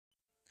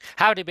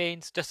Howdy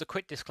Beans, just a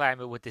quick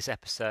disclaimer with this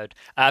episode.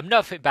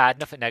 Nothing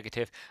bad, nothing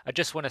negative. I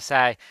just want to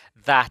say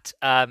that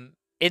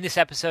in this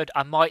episode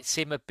I might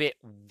seem a bit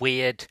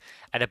weird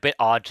and a bit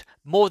odd,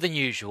 more than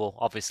usual,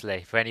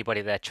 obviously, for anybody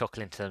there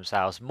chuckling to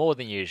themselves, more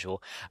than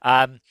usual.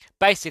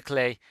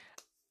 Basically,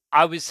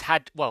 I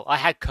had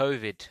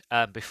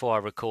COVID before I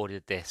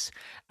recorded this,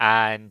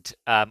 and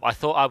I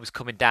thought I was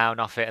coming down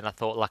off it, and I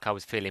thought like I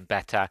was feeling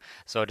better,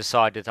 so I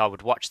decided I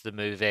would watch the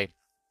movie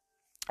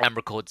and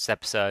record this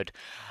episode.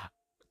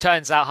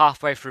 Turns out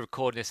halfway through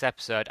recording this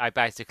episode, I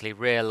basically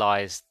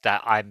realised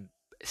that I'm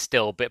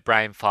still a bit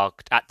brain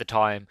fogged at the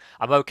time.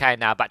 I'm okay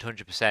now, back to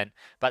 100%,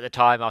 but at the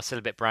time I was still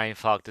a bit brain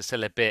fogged, I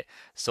still a bit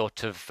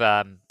sort of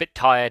bit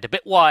tired, a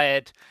bit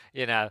wired,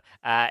 to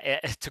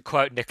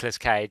quote Nicolas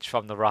Cage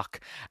from The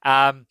Rock.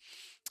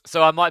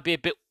 So I might be a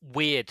bit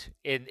weird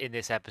in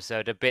this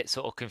episode, a bit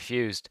sort of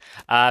confused.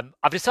 I've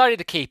decided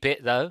to keep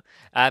it though,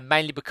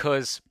 mainly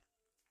because,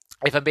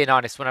 if I'm being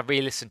honest, when I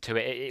re-listened to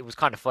it, it was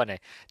kind of funny,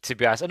 to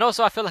be honest. And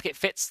also, I feel like it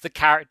fits the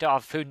character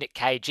of who Nick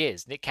Cage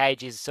is. Nick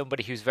Cage is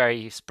somebody who's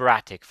very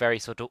sporadic, very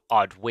sort of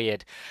odd,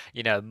 weird,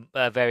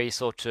 very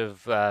sort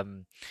of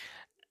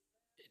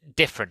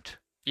different.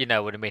 You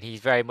know what I mean? He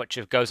very much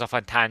goes off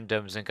on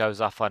tandems and goes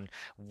off on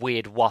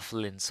weird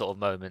waffling sort of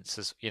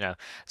moments,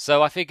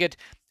 So I figured,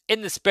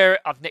 in the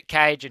spirit of Nick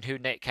Cage and who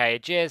Nick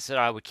Cage is, that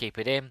I would keep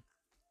it in.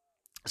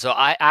 So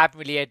I haven't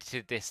really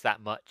edited this that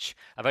much.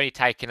 I've only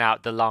taken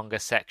out the longer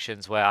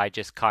sections where I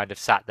just kind of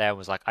sat there and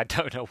was like, I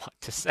don't know what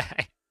to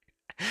say.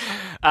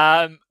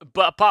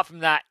 But apart from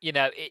that,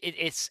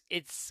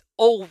 it's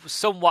all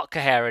somewhat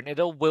coherent. It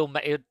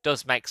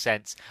does make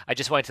sense. I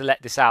just wanted to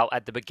let this out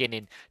at the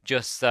beginning,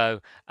 just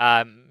so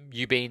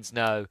you beans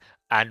know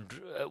and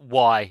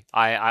why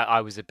I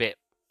was a bit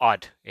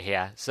odd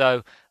here.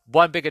 So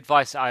one big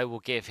advice I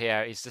will give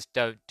here is just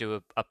don't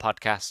do a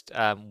podcast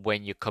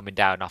when you're coming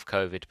down off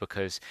COVID,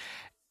 because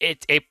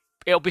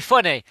it'll be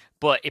funny,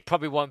 but it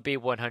probably won't be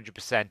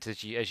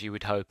 100% as you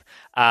would hope.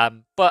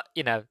 But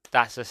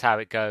that's just how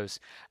it goes.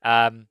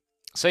 So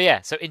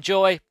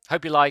enjoy.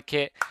 Hope you like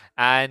it,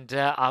 and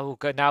I will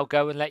go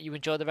and let you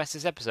enjoy the rest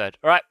of this episode.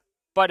 All right,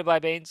 bye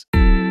beans.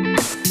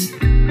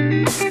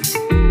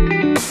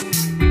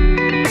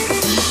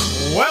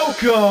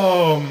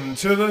 Welcome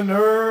to the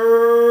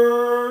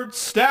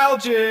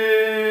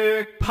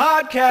Nerdstalgic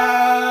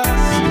podcast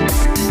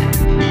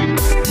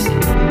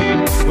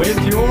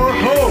with your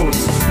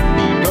host,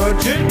 the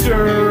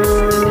Ginger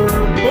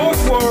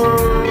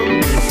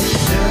Bookworm.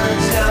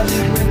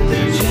 Nerdstalgic with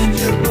the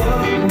Ginger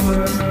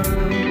Bookworm.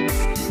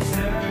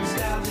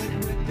 Nerdstalgic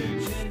with the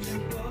Ginger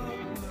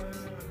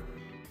Bookworm.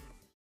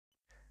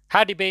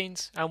 Howdy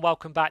Beans, and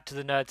welcome back to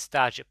the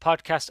Nerdstalgic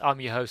podcast.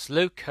 I'm your host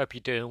Luke. Hope you're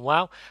doing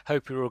well.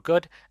 Hope you're all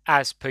good,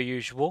 as per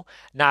usual.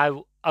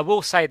 Now, I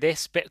will say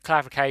this bit of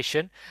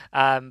clarification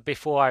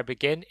before I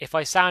begin. If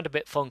I sound a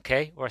bit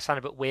funky or I sound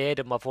a bit weird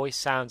and my voice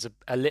sounds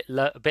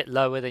a bit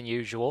lower than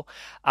usual,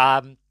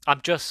 I'm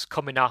just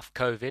coming off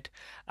COVID.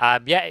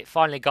 It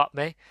finally got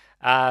me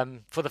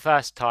for the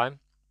first time.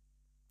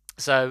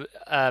 So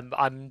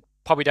I'm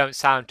probably don't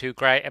sound too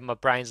great and my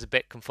brain's a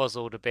bit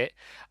confuzzled a bit.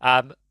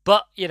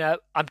 But,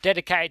 I'm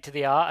dedicated to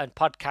the art and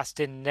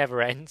podcasting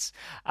never ends.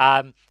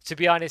 To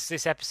be honest,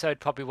 this episode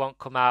probably won't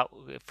come out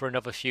for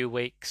another few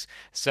weeks.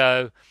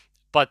 So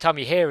by the time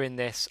you're hearing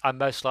this, I'm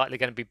most likely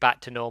going to be back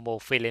to normal,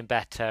 feeling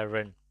better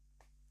and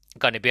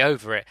going to be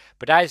over it.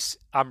 But as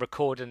I'm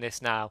recording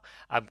this now,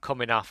 I'm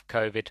coming off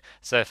COVID.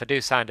 So if I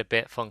do sound a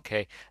bit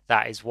funky,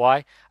 that is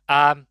why.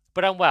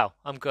 But I'm well,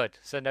 I'm good.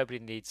 So nobody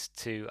needs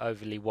to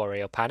overly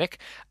worry or panic.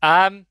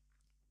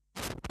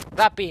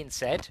 That being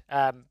said,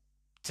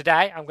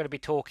 today I'm going to be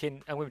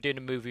doing a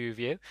movie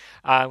review.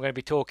 I'm going to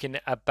be talking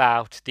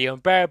about The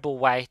Unbearable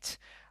Weight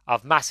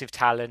of Massive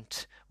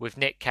Talent with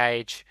Nick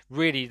Cage.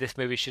 Really, this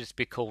movie should just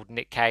be called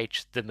Nick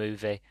Cage the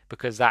Movie,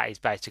 because that is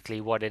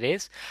basically what it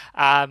is.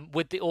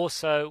 With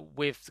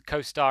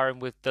co-starring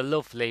with the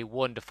lovely,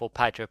 wonderful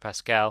Pedro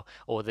Pascal,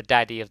 or the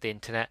daddy of the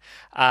internet.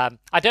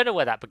 I don't know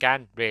where that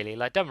began, really.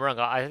 Like, don't get me wrong,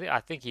 I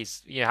think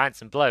he's a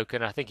handsome bloke,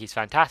 and I think he's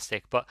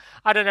fantastic, but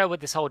I don't know where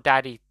this whole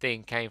daddy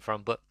thing came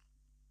from, but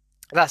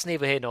that's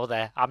neither here nor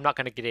there. I'm not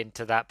going to get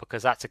into that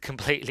because that's a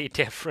completely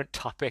different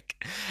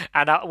topic.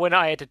 And we're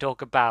not here to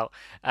talk about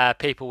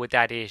people with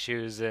daddy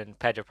issues and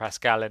Pedro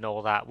Pascal and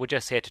all that. We're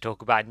just here to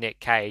talk about Nick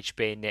Cage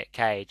being Nick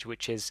Cage,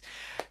 which is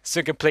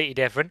so completely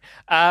different.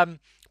 But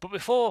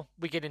before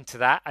we get into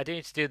that, I do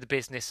need to do the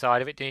business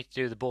side of it. I do need to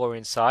do the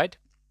boring side,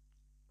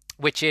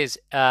 which is,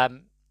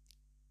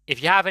 if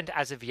you haven't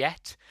as of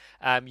yet,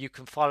 you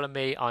can follow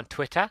me on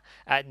Twitter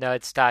at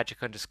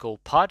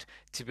nerdstalgic_pod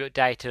to be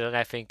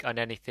updated on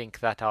anything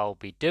that I'll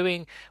be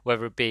doing,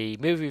 whether it be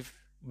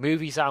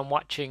movies that I'm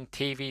watching,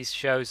 TV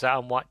shows that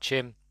I'm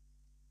watching,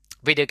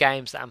 video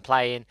games that I'm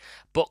playing,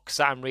 books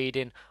that I'm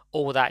reading,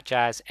 all that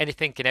jazz.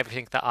 Anything and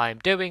everything that I am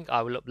doing,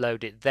 I will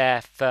upload it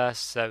there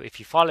first. So if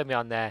you follow me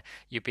on there,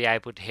 you'll be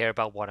able to hear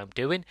about what I'm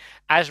doing.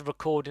 As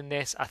recording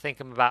this, I think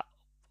I'm about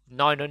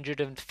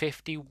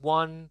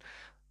 951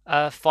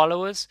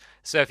 followers.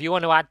 So if you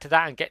want to add to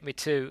that and get me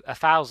to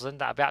 1,000,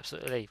 that'd be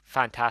absolutely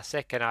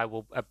fantastic, and I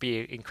will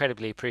be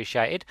incredibly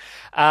appreciated.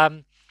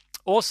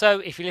 Also,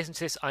 if you listen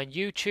to this on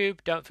YouTube,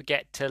 don't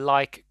forget to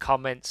like,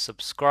 comment,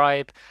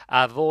 subscribe.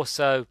 I've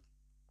also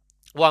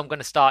what I'm going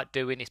to start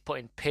doing is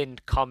putting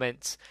pinned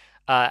comments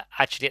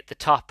actually at the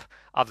top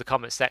of the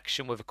comment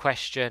section with a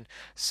question.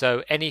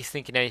 So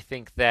anything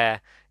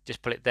there,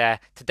 just put it there.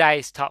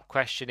 Today's top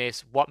question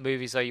is: what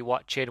movies are you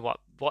watching?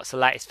 What's the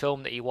latest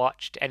film that you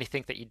watched?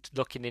 Anything that you're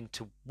looking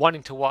into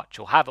wanting to watch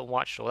or haven't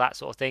watched or that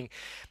sort of thing.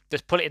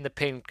 Just put it in the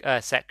pin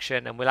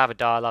section and we'll have a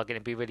dialogue and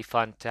it'll be really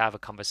fun to have a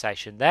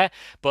conversation there.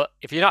 But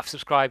if you're not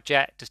subscribed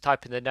yet, just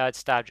type in the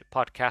Nerdstalgic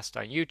podcast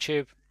on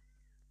YouTube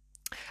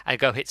and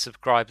go hit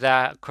subscribe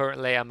there.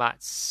 Currently, I'm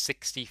at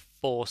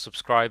 64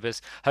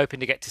 subscribers,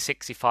 hoping to get to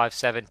 65,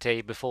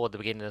 70 before the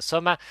beginning of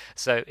summer.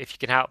 So if you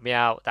can help me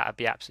out, that would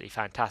be absolutely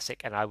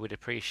fantastic, and I would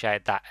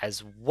appreciate that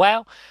as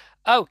well.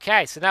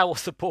 Okay, so now all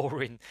the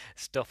boring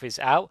stuff is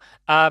out.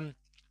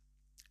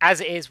 As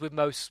it is with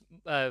most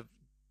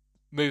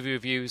movie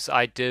reviews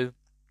I do,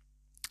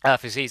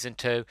 for season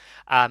two.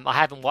 I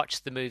haven't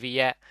watched the movie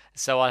yet,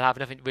 so I have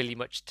nothing really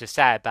much to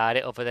say about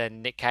it other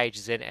than Nick Cage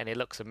is in it and it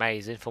looks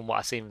amazing from what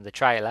I've seen in the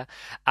trailer.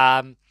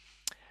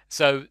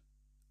 So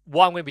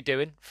what I'm going to be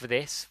doing for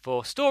this,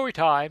 for story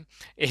time,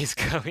 is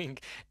going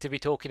to be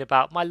talking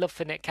about my love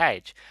for Nick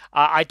Cage.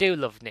 I do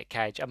love Nick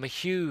Cage. I'm a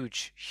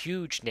huge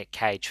Nick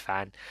Cage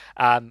fan.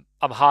 I'm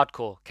a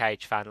hardcore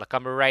Cage fan. Like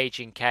I'm a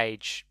raging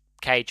Cage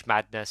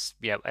madness,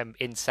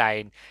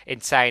 insane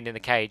in the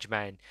cage,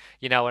 man.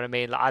 You know what I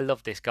mean? Like, I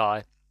love this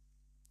guy.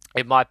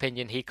 In my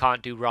opinion, he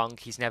can't do wrong.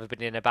 He's never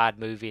been in a bad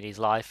movie in his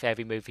life.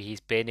 Every movie he's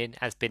been in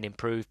has been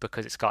improved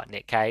because it's got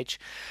Nick Cage.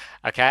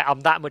 Okay, I'm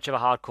that much of a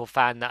hardcore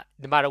fan that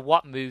no matter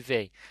what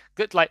movie,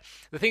 good. Like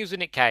the things with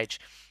Nick Cage,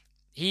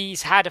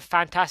 he's had a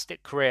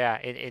fantastic career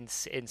in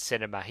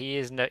cinema. He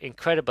is an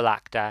incredible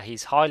actor.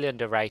 He's highly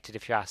underrated,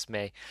 if you ask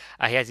me.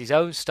 He has his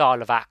own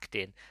style of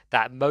acting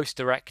that most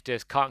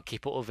directors can't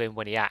keep up with him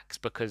when he acts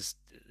because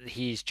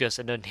he's just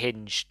an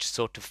unhinged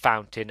sort of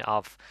fountain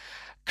of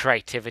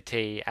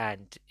creativity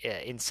and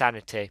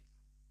insanity.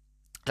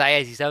 He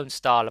has his own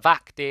style of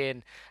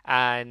acting,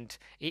 and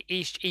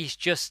he's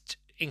just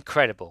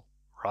incredible,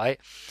 right?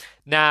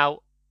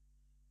 Now,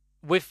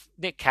 with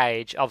Nick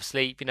Cage,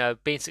 obviously,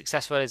 being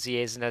successful as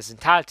he is and as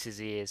talented as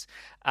he is,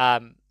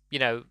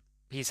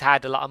 he's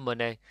had a lot of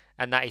money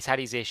and that he's had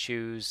his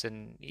issues,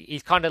 and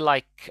he's kind of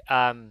like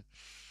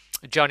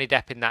Johnny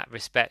Depp in that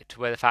respect,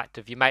 where the fact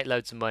of you make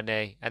loads of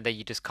money and then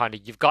you just kind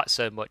of you've got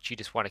so much you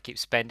just want to keep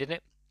spending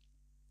it.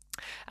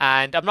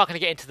 And I'm not going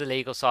to get into the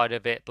legal side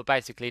of it, but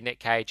basically Nick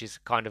Cage is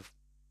kind of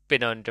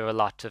been under a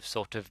lot of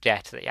sort of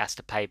debt that he has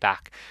to pay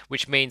back,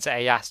 which means that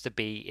he has to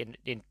be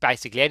in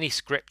basically any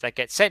script that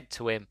gets sent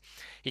to him,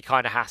 he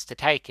kind of has to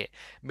take it.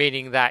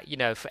 Meaning that,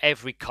 for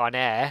every Con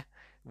Air,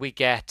 we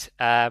get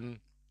the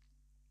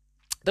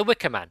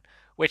Wicker Man.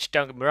 Which,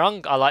 don't get me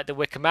wrong, I like the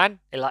Wicker Man.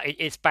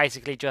 It's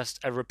basically just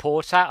a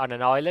reporter on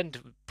an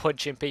island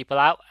punching people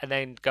out and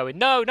then going,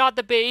 no, not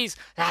the bees,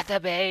 not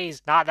the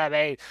bees, not the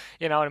bees.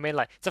 You know what I mean?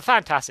 Like, it's a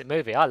fantastic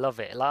movie. I love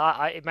it.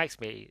 It makes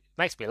me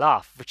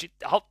laugh.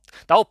 The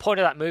whole point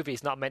of that movie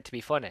is not meant to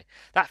be funny.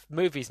 That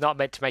movie is not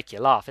meant to make you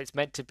laugh. It's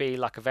meant to be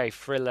like a very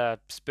thriller,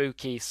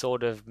 spooky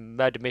sort of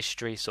murder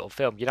mystery sort of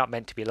film. You're not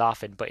meant to be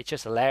laughing, but it's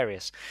just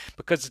hilarious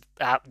because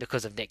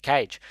of Nick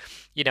Cage.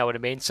 You know what I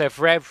mean? So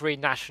for every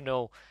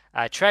national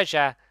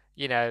treasure,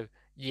 you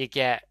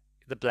get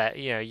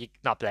the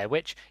not Blair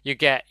Witch, you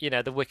get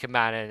the Wicker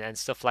Man and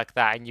stuff like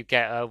that, and you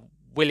get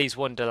Willy's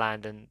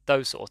Wonderland and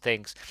those sort of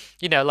things.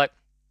 Like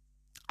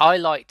I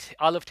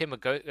loved him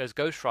as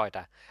Ghost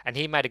Rider, and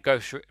he made a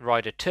Ghost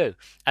Rider 2,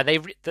 and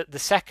the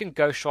second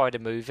Ghost Rider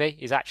movie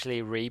is actually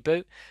a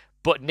reboot.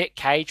 But Nick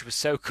Cage was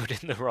so good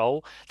in the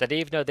role that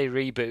even though they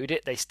rebooted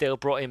it, they still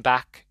brought him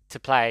back to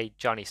play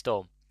Johnny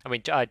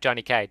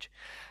Johnny Cage.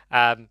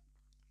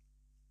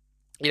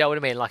 You know what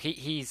I mean? Like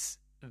he's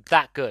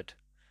that good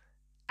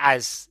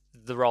as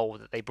the role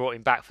that they brought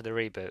him back for the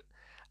reboot.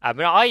 I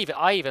mean, I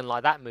even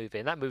like that movie,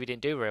 and that movie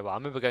didn't do very well. I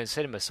remember going to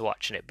cinemas to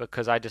watching it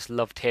because I just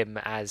loved him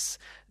as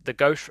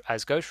Ghost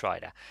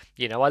Rider.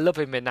 I love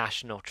him in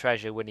National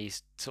Treasure when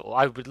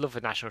I would love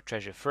a National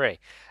Treasure 3.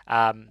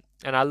 And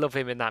I love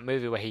him in that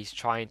movie where he's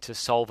trying to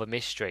solve a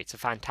mystery. It's a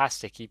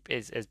fantastic. He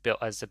is as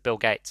Bill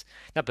Gates,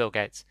 not Bill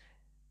Gates.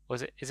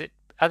 Was it? Is it?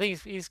 I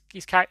think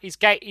his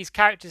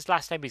character's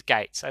last name is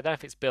Gates. I don't know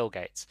if it's Bill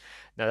Gates.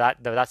 No,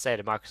 that's there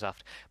to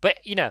Microsoft. But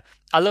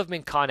I love him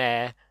in Con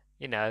Air.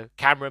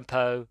 Cameron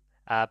Poe,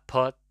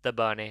 put the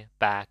bunny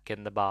back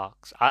in the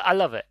box. I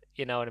love it.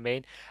 You know what I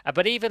mean?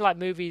 But even like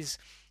movies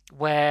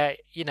where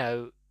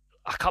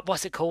I can't.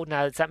 What's it called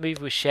now? It's that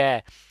movie with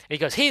Cher. And he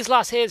goes, "He's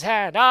lost his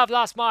hand. I've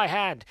lost my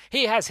hand.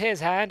 He has his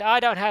hand. I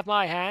don't have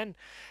my hand."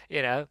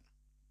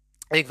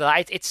 I think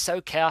that it's so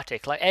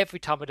chaotic. Like every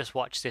time I just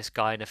watch this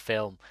guy in a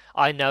film,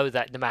 I know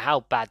that no matter how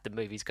bad the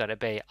movie's going to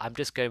be, I'm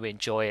just going to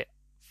enjoy it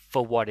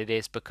for what it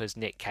is because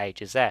Nick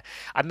Cage is there.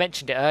 I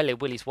mentioned it earlier,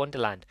 Willy's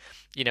Wonderland,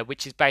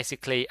 which is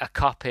basically a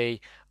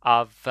copy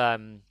of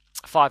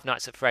Five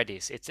Nights at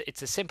Freddy's.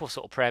 It's a simple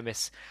sort of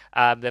premise.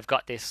 They've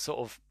got this sort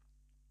of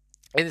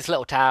in this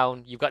little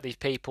town. You've got these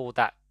people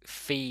that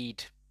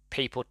feed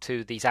people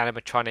to these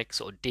animatronic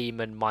sort of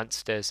demon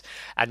monsters,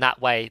 and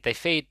that way they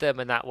feed them,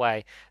 and that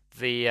way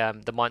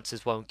the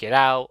monsters won't get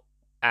out,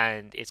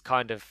 and it's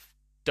kind of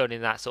done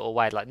in that sort of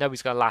way. Like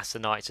nobody's going to last the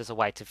night. It's just a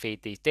way to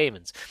feed these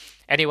demons.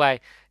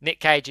 Anyway, Nick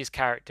Cage's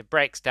character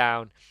breaks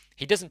down.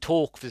 He doesn't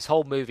talk for this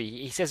whole movie.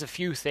 He says a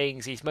few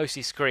things. He's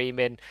mostly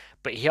screaming,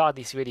 but he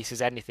hardly really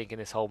says anything in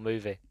this whole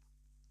movie.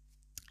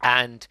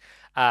 And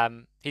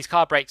his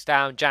car breaks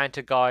down.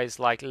 Janitor guy's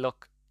like,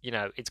 look,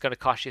 it's going to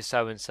cost you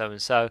so and so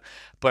and so.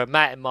 But a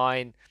mate of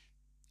mine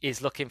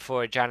is looking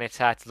for a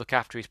janitor to look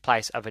after his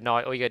place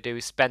overnight. All you got to do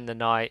is spend the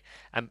night,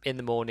 and in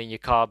the morning your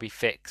car will be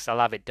fixed. I'll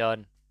have it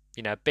done.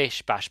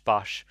 Bish, bash,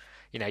 bosh.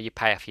 You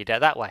pay off your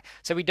debt that way.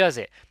 So he does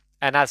it.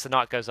 And as the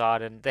night goes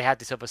on, and they had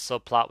this other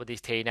subplot where these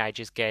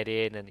teenagers get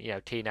in, and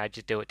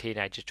teenagers do what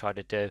teenagers try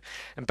to do.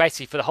 And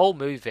basically, for the whole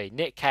movie,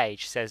 Nick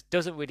Cage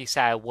doesn't really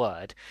say a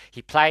word.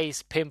 He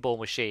plays pinball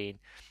machine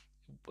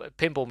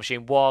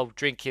while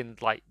drinking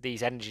like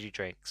these energy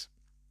drinks.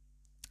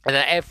 And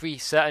then every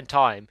certain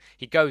time,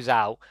 he goes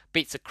out,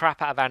 beats the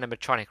crap out of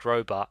animatronic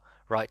robot,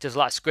 right? Does a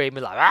lot of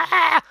screaming, like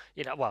ah,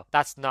 Well,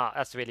 that's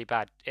a really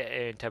bad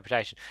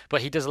interpretation.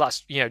 But he does a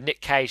lot,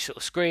 Nick Cage sort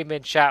of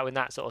screaming, shouting,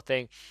 that sort of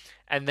thing.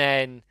 And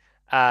then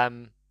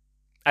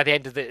at the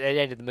end of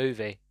the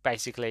movie,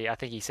 basically, I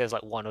think he says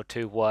like one or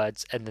two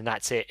words, and then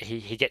that's it.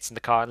 He gets in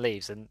the car and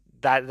leaves, and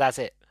that's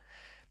it.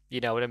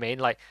 You know what I mean?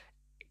 Like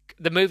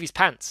the movie's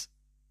pants.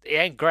 It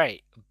ain't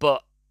great,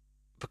 but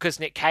because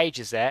Nick Cage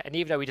is there, and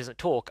even though he doesn't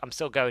talk, I'm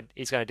still going.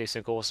 He's going to do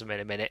something awesome in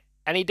a minute,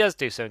 and he does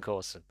do something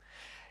awesome.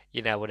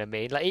 You know what I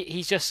mean? Like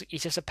he's just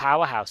a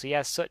powerhouse. He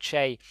has such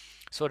a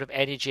sort of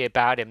energy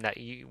about him that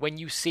when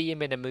you see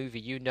him in a movie,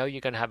 you're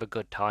going to have a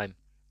good time.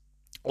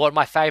 One of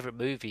my favourite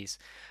movies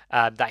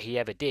that he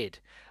ever did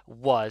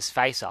was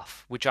Face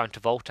Off with John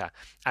Travolta.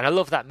 And I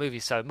love that movie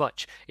so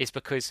much is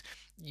because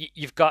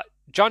you've got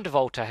John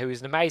Travolta, who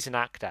is an amazing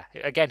actor,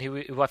 again,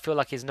 who I feel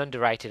like is an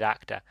underrated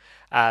actor,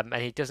 and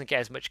he doesn't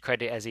get as much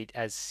credit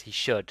as he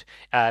should.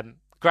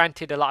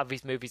 Granted, a lot of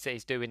his movies that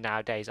he's doing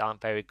nowadays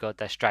aren't very good.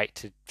 They're straight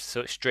to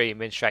sort of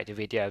streaming, straight to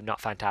video, not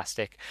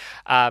fantastic.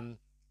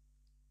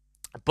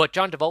 But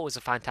John Travolta was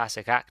a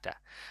fantastic actor.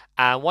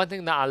 And one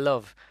thing that I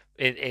love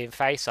in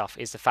Face Off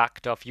is the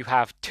fact of you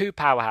have two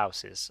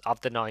powerhouses of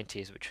the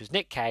 90s, which was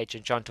Nick Cage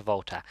and John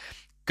Travolta,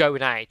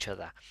 going at each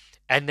other.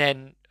 And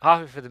then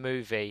halfway through the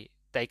movie,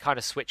 they kind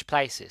of switch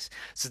places.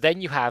 So then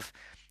you have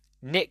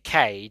Nick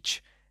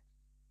Cage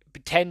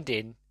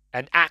pretending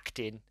and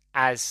acting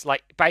as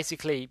like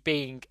basically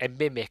being a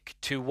mimic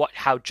to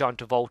how John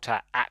Travolta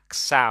acts,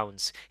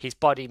 sounds, his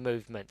body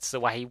movements, the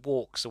way he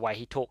walks, the way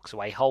he talks, the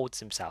way he holds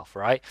himself,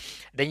 right?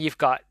 Then you've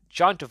got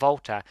John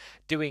Travolta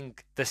doing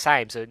the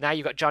same. So now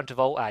you've got John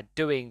Travolta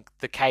doing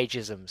the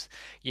Cageisms,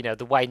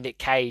 the way Nick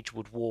Cage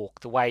would walk,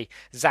 the way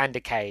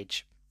Xander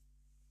Cage.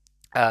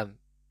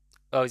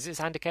 Is it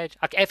Xander Cage?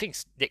 I think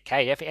it's Nick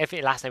Cage. I think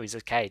the last name is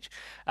Cage.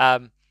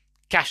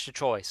 Castor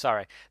Troy,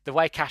 sorry. The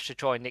way Castor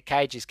Troy, Nick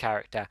Cage's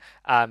character,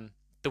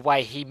 the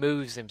way he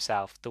moves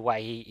himself, the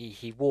way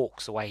he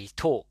walks, the way he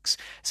talks.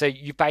 So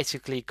you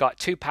basically got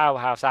two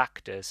powerhouse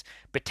actors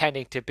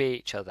pretending to be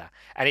each other.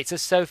 And it's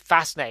just so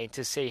fascinating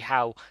to see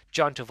how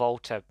John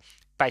Travolta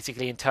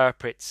basically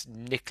interprets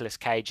Nicolas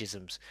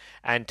Cageisms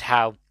and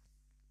how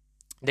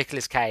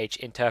Nicolas Cage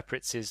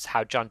interprets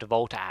how John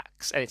Travolta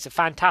acts. And it's a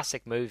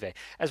fantastic movie,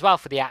 as well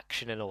for the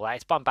action and all that.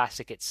 It's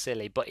bombastic, it's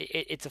silly, but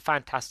it's a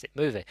fantastic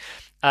movie.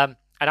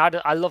 And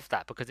I love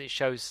that because it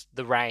shows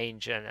the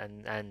range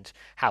and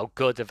how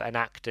good of an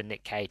actor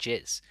Nick Cage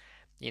is.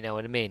 You know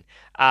what I mean?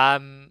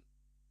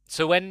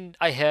 So when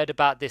I heard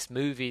about this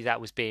movie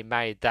that was being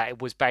made, that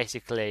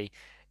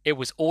it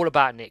was all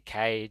about Nick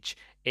Cage.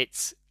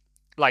 It's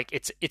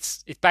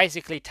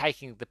basically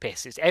taking the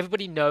piss.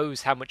 Everybody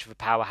knows how much of a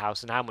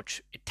powerhouse and how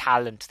much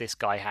talent this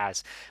guy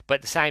has, but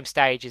at the same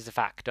stage is the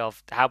fact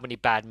of how many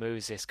bad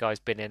movies this guy's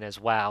been in as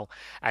well,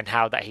 and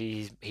how that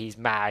he's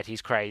mad,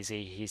 he's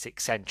crazy, he's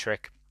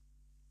eccentric.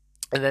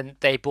 And then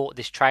they brought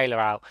this trailer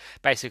out,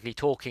 basically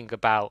talking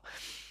about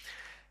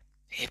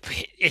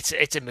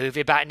it's a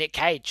movie about Nick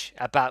Cage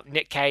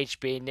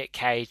being Nick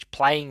Cage,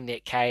 playing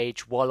Nick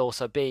Cage while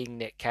also being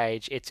Nick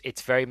Cage.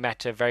 It's very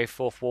meta, very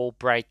fourth wall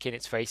breaking.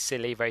 It's very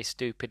silly, very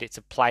stupid. It's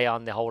a play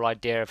on the whole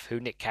idea of who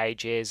Nick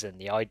Cage is and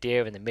the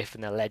idea and the myth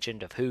and the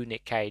legend of who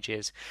Nick Cage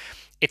is.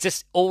 It's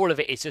just all of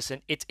it. It's just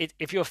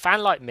if you're a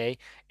fan like me,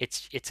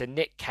 it's a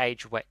Nick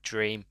Cage wet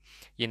dream.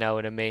 You know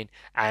what I mean?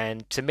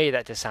 And to me,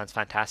 that just sounds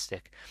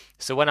fantastic.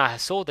 So when I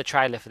saw the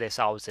trailer for this,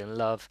 I was in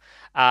love.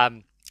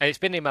 And it's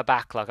been in my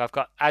backlog. I've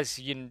got, as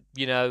you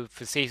know,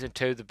 for season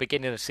 2, the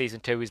beginning of season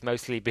 2 has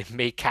mostly been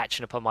me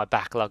catching up on my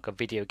backlog of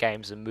video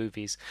games and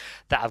movies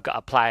that I've got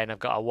to play and I've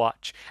got to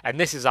watch. And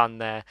this is on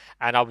there,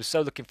 and I was so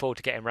looking forward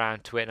to getting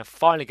around to it, and I've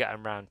finally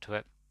gotten around to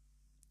it.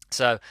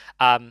 So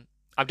I'm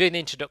I'm doing the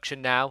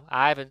introduction now.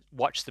 I haven't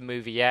watched the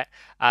movie yet.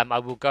 I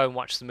will go and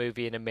watch the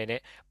movie in a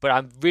minute, but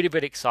I'm really,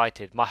 really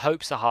excited. My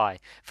hopes are high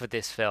for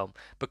this film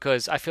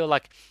because I feel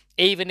like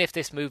even if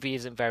this movie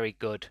isn't very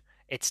good,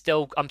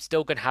 I'm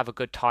still gonna have a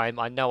good time.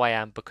 I know I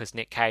am because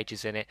Nick Cage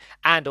is in it,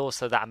 and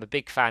also that I'm a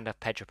big fan of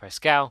Pedro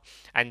Pascal,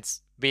 and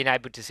being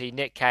able to see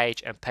Nick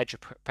Cage and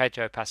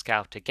Pedro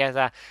Pascal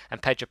together,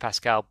 and Pedro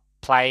Pascal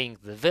playing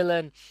the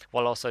villain,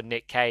 while also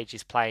Nick Cage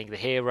is playing the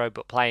hero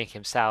but playing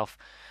himself.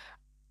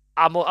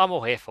 I'm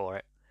all here for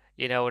it.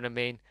 You know what I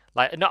mean?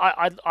 Like, no,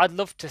 I'd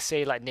love to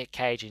see like Nick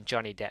Cage and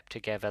Johnny Depp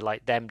together,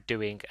 like them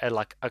doing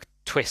a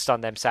twist on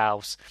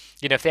themselves.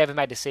 You know, if they ever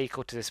made a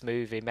sequel to this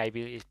movie,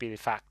 maybe it'd be the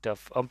fact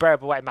of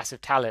Unbearable Weight of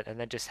Massive Talent, and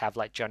then just have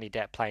like Johnny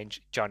Depp playing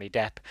Johnny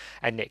Depp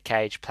and Nick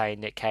Cage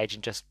playing Nick Cage,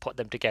 and just put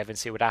them together and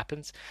see what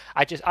happens.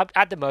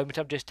 At the moment,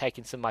 I'm just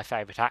taking some of my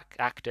favorite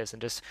actors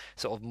and just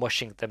sort of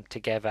mushing them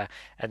together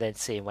and then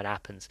seeing what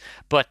happens.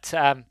 But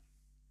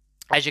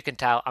as you can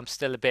tell, I'm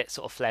still a bit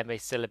sort of phlegmy,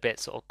 still a bit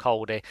sort of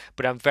coldy,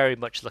 but I'm very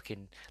much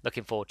looking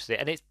forward to it.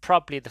 And it's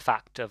probably the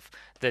fact of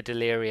the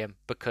delirium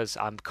because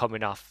I'm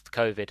coming off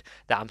COVID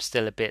that I'm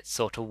still a bit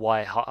sort of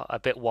a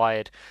bit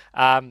wired.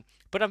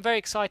 But I'm very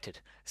excited.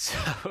 So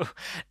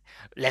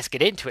let's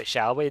get into it,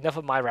 shall we? Enough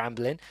of my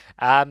rambling.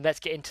 Let's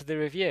get into the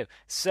review.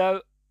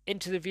 So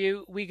into the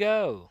review we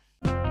go.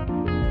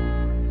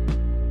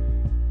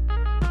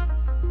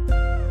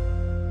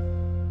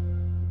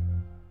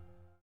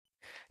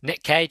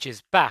 Nick Cage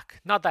is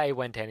back. Not that he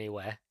went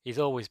anywhere. He's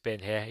always been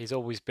here. He's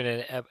always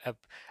been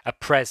a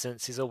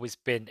presence. He's always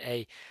been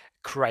a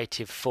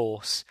creative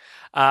force.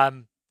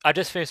 I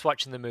just finished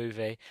watching the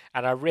movie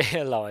and I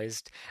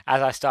realised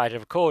as I started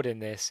recording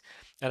this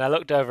and I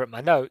looked over at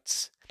my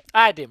notes,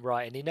 I didn't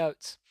write any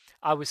notes.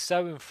 I was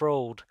so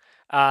enthralled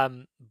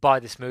by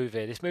this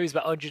movie. This movie is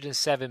about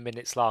 107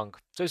 minutes long,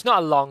 so it's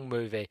not a long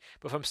movie.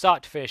 But from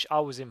start to finish,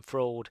 I was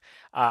enthralled.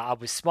 I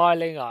was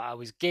smiling. I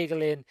was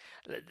giggling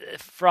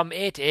from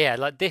ear to ear.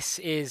 Like this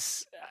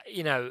is,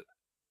 a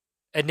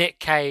Nick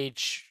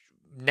Cage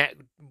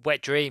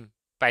wet dream.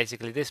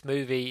 Basically, this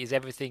movie is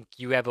everything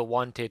you ever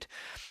wanted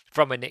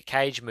from a Nick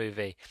Cage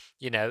movie.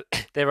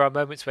 There are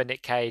moments where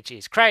Nick Cage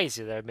is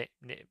crazy. There are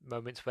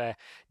moments where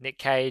Nick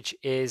Cage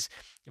is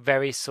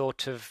very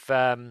sort of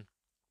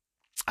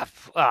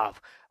well,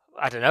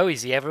 I don't know.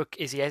 Is he ever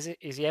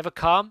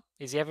calm?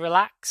 Is he ever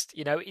relaxed?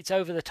 It's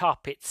over the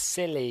top. It's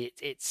silly.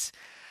 It's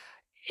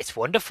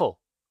wonderful.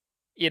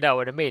 You know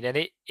what I mean? And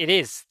it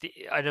is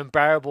an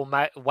unbearable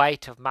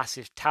weight of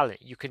massive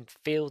talent. You can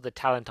feel the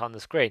talent on the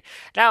screen.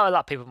 Now, a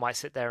lot of people might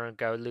sit there and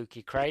go,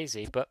 "Lukey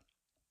crazy," but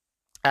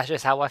that's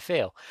just how I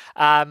feel.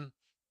 But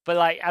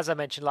like as I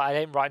mentioned, like I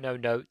didn't write no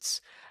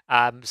notes,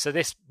 so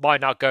this might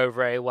not go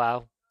very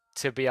well.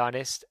 To be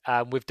honest,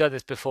 we've done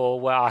this before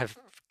where I've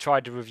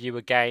tried to review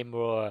a game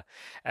or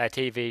a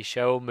TV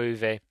show or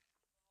movie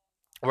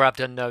where I've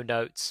done no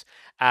notes,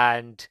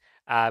 and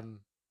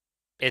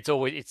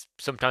it's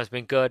sometimes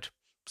been good,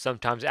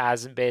 sometimes it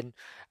hasn't been.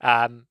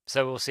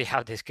 So we'll see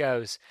how this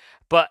goes.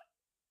 But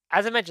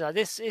as I mentioned, like,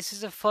 this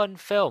is a fun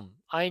film.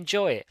 I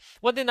enjoy it.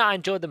 One thing that I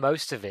enjoy the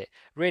most of it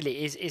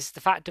really is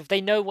the fact of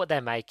they know what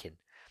they're making.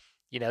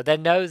 They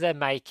know they're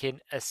making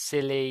a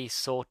silly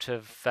sort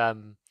of.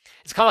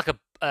 It's kind of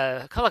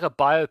like a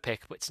biopic,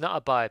 but it's not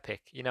a biopic.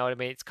 You know what I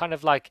mean? It's kind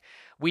of like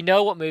we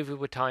know what movie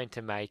we're trying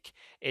to make.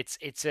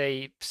 It's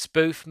a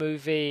spoof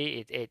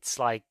movie. It's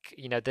like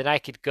the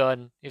Naked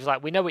Gun. It's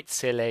like we know it's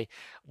silly.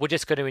 We're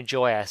just going to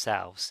enjoy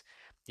ourselves.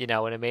 You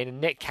know what I mean?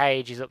 And Nick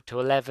Cage is up to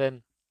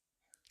 11.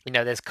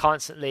 There's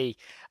constantly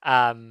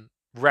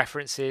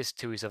references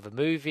to his other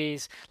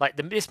movies. Like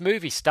this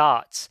movie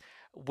starts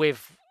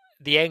with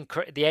the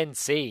end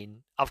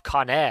scene of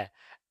Con Air,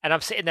 and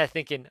I'm sitting there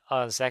thinking,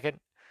 "Hold on a second,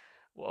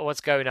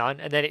 what's going on?"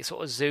 And then it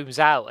sort of zooms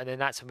out, and then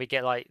that's when we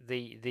get like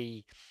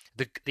the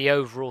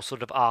overall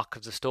sort of arc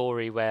of the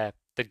story where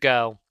the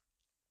girl.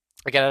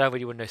 Again, I don't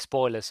really want no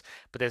spoilers,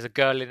 but there's a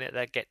girl in it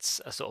that gets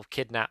sort of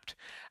kidnapped,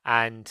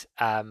 and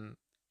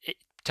it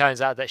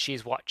turns out that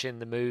she's watching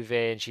the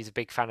movie and she's a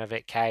big fan of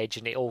Nick Cage,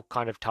 and it all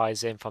kind of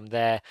ties in from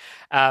there.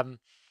 And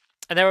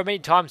there are many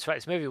times throughout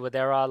this movie where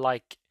there are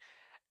like,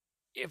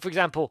 for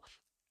example,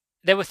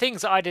 there were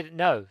things that I didn't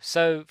know.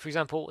 So, for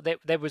example,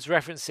 there was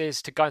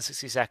references to Gone in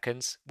 60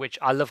 Seconds, which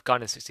I love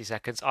Gone in 60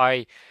 Seconds.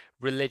 I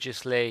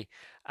religiously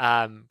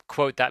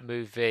quote that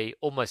movie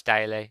almost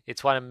daily.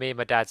 It's one of me and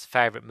my dad's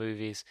favourite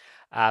movies.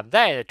 That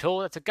ain't a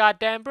tool, that's a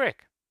goddamn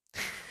brick.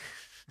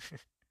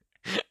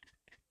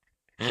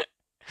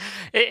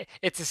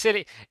 It's a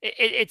silly...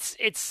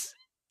 it's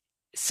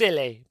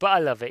silly, but I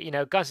love it.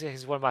 Gone in 60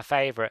 Seconds is one of my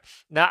favourite.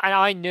 Now, and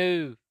I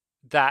knew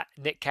that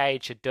Nick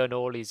Cage had done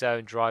all his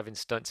own driving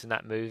stunts in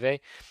that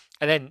movie.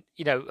 And then,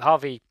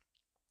 Harvey,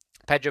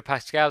 Pedro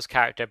Pascal's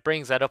character,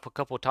 brings that up a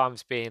couple of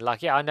times, being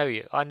like, "Yeah, I know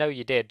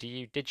you did.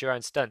 You did your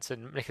own stunts."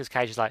 And Nicolas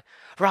Cage is like,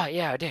 "Right,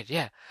 yeah, I did.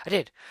 Yeah, I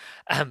did."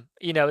 And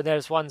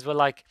there's ones where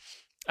like,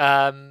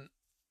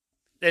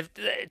 they're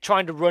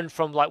trying to run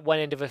from like one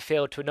end of a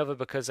field to another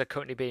because they're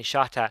currently being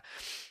shot at.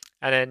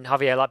 And then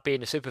Javier, like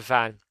being a super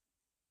fan,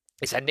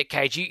 he said, Nick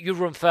Cage, you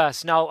run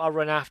first. No, I'll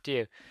run after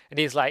you. And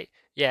he's like,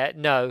 yeah,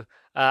 no,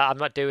 I'm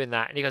not doing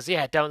that. And he goes,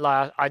 yeah, don't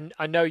lie.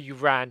 I know you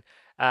ran.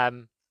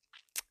 Um,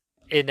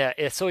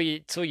 I saw you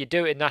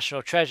do it in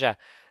National Treasure.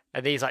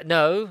 And he's like,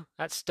 no,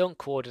 that's stunt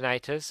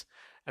coordinators.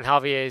 And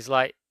Javier is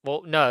like,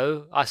 well,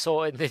 no, I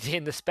saw it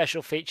in the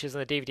special features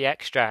and the DVD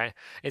extra.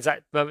 It's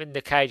that moment in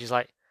the cage is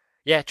like,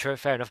 yeah, true,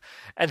 fair enough.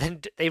 And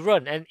then they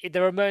run, and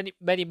there are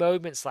many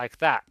moments like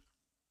that,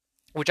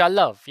 which I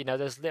love.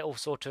 There's little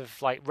sort of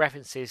like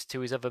references to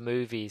his other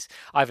movies,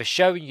 either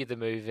showing you the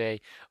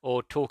movie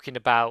or talking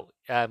about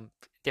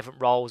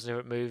different roles in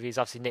different movies.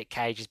 Obviously, Nick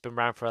Cage has been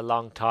around for a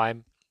long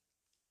time.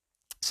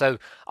 So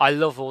I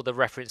love all the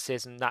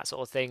references and that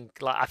sort of thing.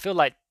 Like I feel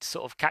like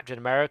sort of Captain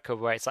America,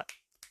 where it's like,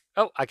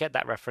 oh, I get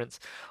that reference,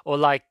 or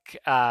like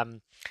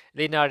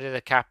Leonardo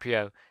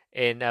DiCaprio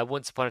in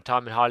Once Upon a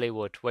Time in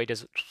Hollywood, where he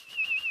does.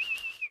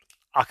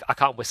 I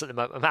can't whistle at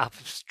the moment. My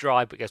mouth is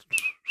dry, but he goes,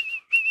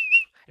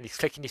 and he's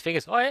clicking his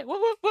fingers. Oh, yeah, whoa,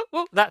 whoa,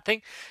 whoa, that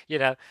thing.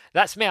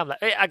 That's me. I'm like,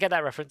 hey, I get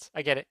that reference.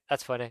 I get it.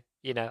 That's funny.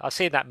 I've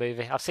seen that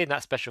movie. I've seen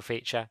that special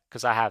feature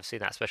because I have seen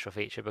that special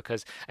feature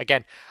because,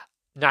 again,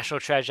 National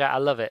Treasure. I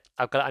love it.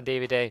 I've got it on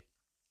DVD.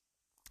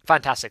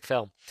 Fantastic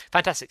film,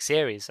 fantastic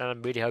series, and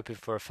I'm really hoping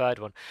for a third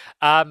one.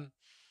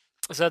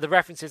 So the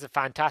references are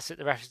fantastic.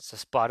 The references are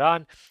spot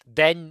on.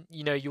 Then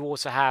you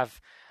also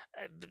have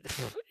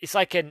it's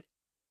like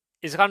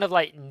it's kind of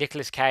like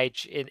Nicolas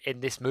Cage in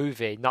this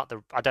movie. Not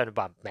the I don't know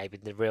about maybe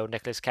the real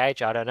Nicolas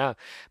Cage. I don't know,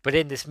 but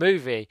in this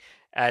movie,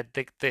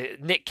 the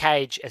Nick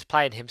Cage is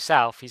playing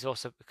himself. He's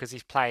also because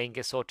he's playing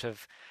a sort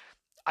of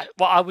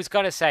I was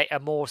gonna say a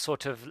more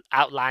sort of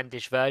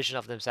outlandish version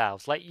of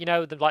themselves, like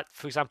like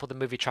for example, the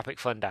movie Tropic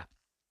Thunder,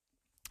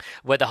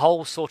 where the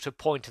whole sort of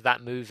point of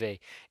that movie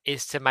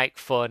is to make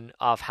fun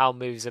of how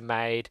movies are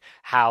made,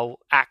 how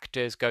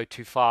actors go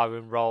too far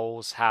in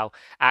roles, how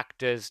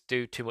actors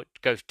do too much,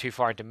 go too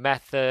far into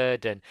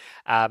method, and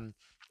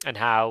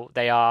how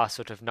they are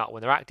sort of not when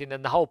they're acting.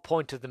 And the whole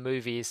point of the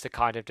movie is to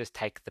kind of just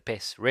take the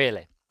piss,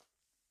 really.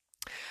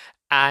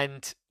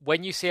 And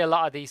when you see a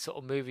lot of these sort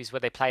of movies where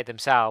they play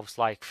themselves,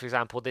 like for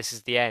example, This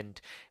Is the End,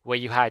 where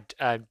you had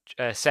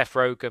Seth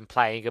Rogen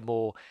playing a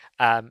more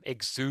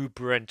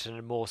exuberant and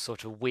a more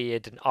sort of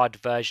weird and odd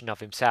version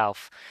of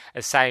himself,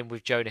 the same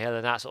with Jonah Hill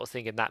and that sort of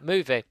thing in that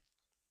movie.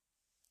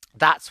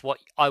 That's what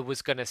I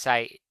was going to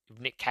say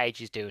Nick Cage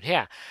is doing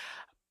here.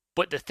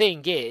 But the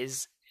thing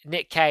is,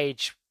 Nick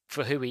Cage,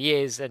 for who he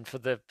is and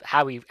for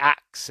how he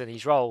acts and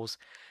his roles,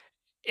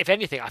 if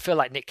anything, I feel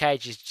like Nick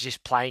Cage is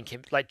just playing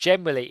him. Like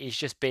generally, he's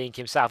just being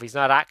himself. He's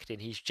not acting.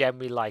 He's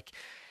generally like,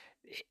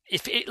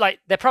 if it, like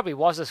there probably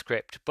was a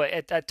script, but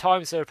at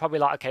times they're probably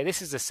like, okay,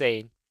 this is a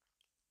scene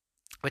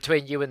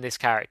between you and this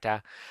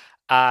character.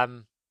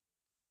 Um,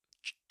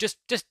 just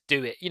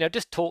do it.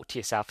 Just talk to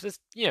yourself. Just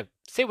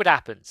see what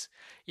happens.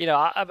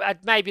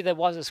 Maybe there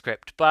was a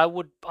script, but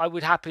I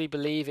would happily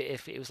believe it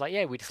if it was like,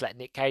 yeah, we just let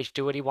Nick Cage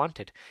do what he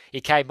wanted. He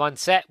came on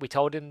set. We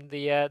told him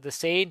the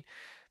scene.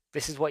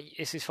 This is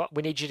what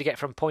we need you to get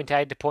from point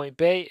A to point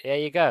B. There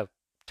you go.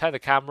 Turn the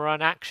camera on,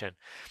 action.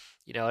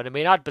 You know what I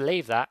mean? I'd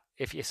believe that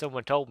if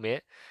someone told me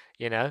it.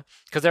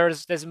 Because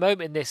there's a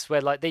moment in this where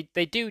like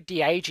they do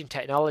de-aging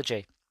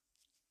technology,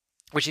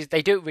 which is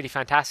they do it really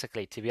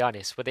fantastically, to be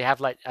honest. Where they have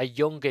like a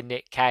younger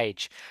Nick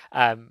Cage.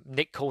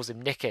 Nick calls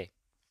him Nicky,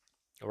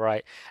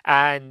 right?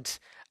 And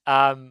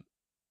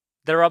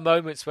there are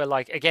moments where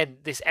like again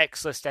this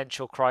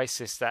existential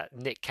crisis that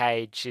Nick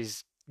Cage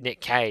is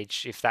Nick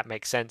Cage, if that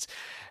makes sense,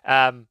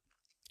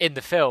 in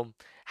the film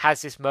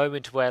has this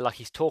moment where like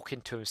he's talking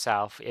to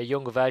himself, a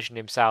younger version of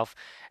himself,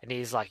 and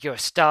he's like, "You're a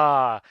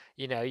star,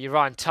 you're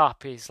on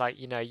top." He's like,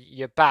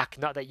 "You're back.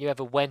 Not that you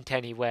ever went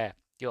anywhere.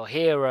 You're a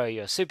hero.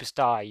 You're a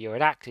superstar. You're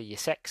an actor. You're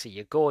sexy.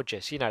 You're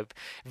gorgeous."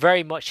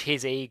 Very much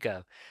his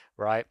ego,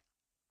 right?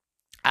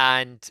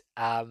 And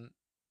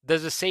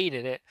there's a scene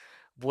in it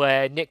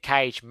where Nick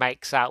Cage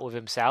makes out with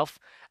himself,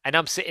 and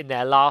I'm sitting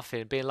there laughing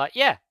and being like,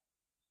 "Yeah."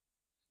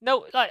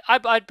 No, like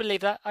I'd believe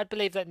that. I'd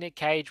believe that Nick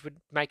Cage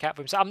would make out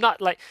for himself. I'm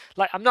not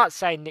I'm not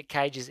saying Nick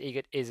Cage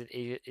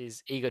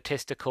is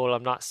egotistical.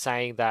 I'm not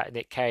saying that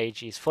Nick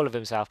Cage is full of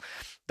himself.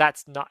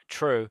 That's not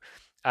true.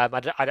 I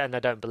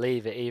don't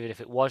believe it, even if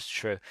it was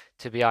true,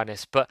 to be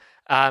honest. But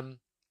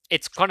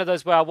it's kind of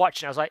those where I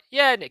watched it. I was like,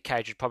 yeah, Nick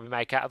Cage would probably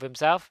make out of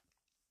himself.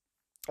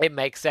 It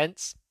makes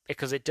sense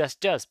because it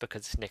just does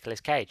because it's Nicolas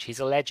Cage. He's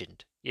a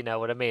legend. You know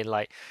what I mean?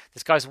 Like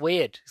this guy's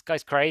weird. This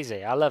guy's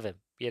crazy. I love him.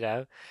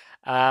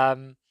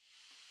 Um,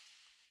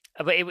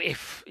 but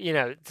if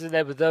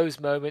there were those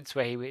moments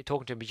where he was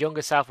talking to his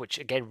younger self, which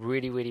again,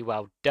 really, really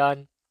well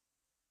done.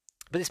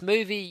 But this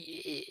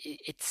movie,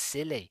 it's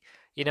silly.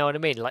 You know what I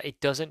mean? Like it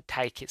doesn't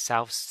take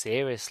itself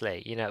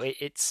seriously.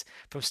 It's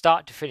from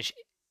start to finish.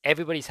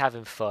 Everybody's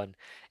having fun.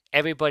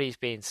 Everybody's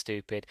being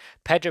stupid.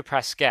 Pedro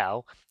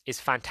Pascal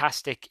is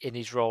fantastic in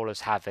his role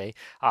as Javi.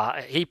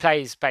 He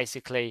plays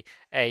basically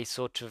a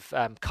sort of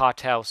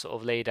cartel sort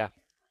of leader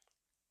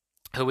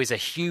who is a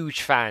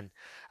huge fan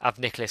of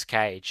Nicolas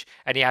Cage,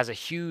 and he has a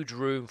huge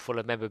room full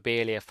of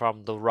memorabilia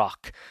from The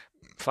Rock,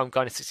 from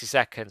Gone in 60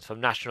 Seconds, from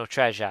National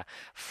Treasure,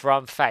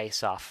 from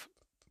Face Off,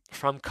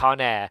 from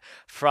Con Air,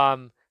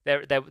 from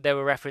there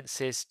were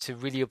references to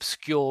really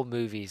obscure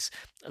movies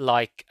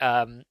like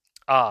I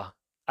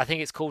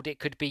think it's called It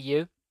Could Be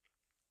You,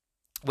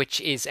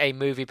 which is a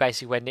movie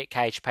basically where Nick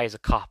Cage plays a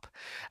cop.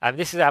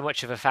 This is how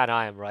much of a fan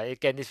I am, right?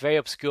 Again, this very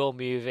obscure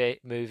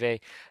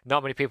movie.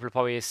 Not many people have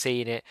probably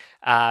seen it.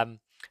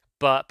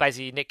 But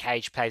basically, Nick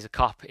Cage plays a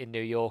cop in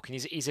New York, and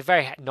he's a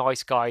very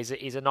nice guy.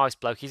 He's a nice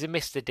bloke. He's a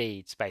Mr.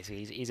 Deeds,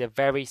 basically. He's a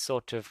very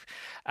sort of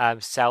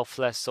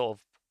selfless, sort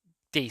of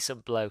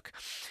decent bloke.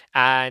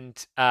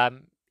 And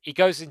he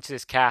goes into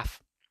this cafe,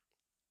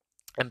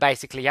 and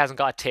basically he hasn't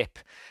got a tip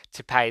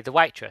to pay the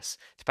waitress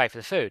to pay for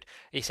the food.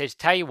 He says,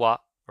 "Tell you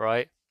what,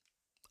 right?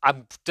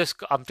 I'm just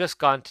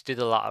going to do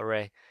the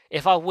lottery.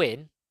 If I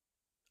win,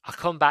 I'll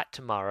come back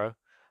tomorrow,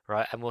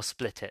 right, and we'll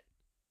split it,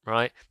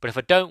 right? But if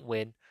I don't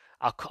win,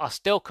 I'll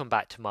still come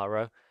back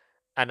tomorrow,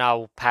 and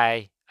I'll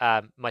pay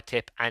my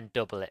tip and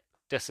double it,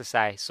 just to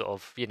say, sort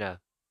of, you know."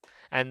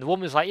 And the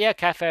woman's like, "Yeah,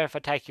 okay, fair if I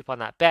take you up on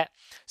that bet."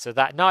 So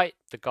that night,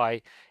 the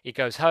guy, he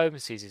goes home,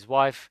 sees his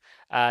wife.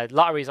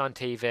 Lottery's on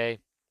TV.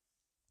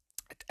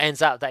 It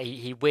ends out that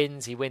he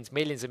wins. He wins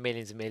millions and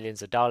millions and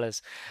millions of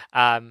dollars.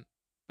 And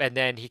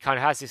then he kind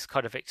of has this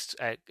kind of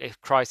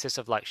crisis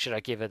of like, should I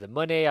give her the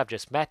money? I've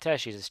just met her.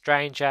 She's a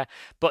stranger.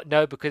 But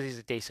no, because he's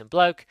a decent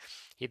bloke,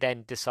 he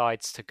then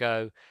decides to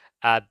go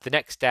the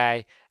next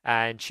day,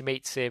 and she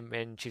meets him,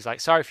 and she's like,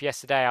 "Sorry for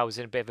yesterday, I was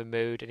in a bit of a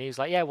mood." And he was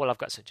like, "Yeah, well, I've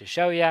got something to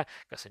show you, got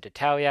something to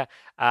tell you.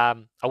 I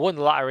won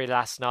the lottery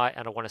last night,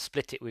 and I want to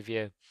split it with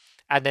you."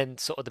 And then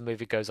sort of the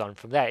movie goes on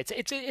from there.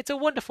 It's a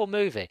wonderful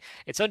movie.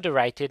 It's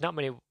underrated, not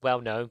many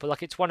well known, but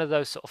like it's one of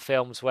those sort of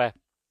films where,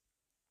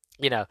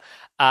 you know,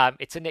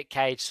 it's a Nick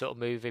Cage sort of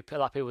movie. A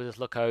lot of people just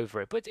look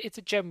over it, but it's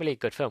a generally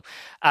good film.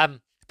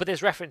 But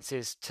there's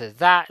references to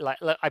that. Like,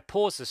 look, I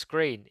paused the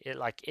screen,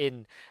 like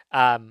in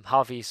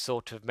Harvey's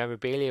sort of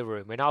memorabilia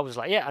room, and I was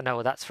like, "Yeah, I know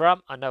where that's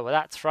from. I know where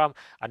that's from.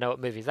 I know what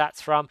movie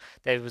that's from."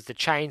 There was the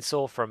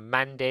chainsaw from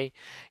Mandy.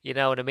 You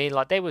know what I mean?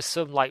 Like there was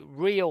some like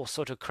real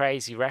sort of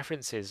crazy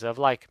references of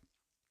like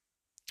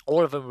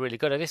all of them really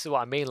good. And this is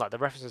what I mean. Like the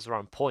references are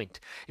on point.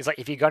 It's like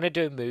if you're gonna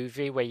do a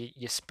movie where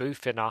you're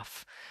spoofing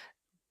off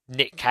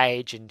Nick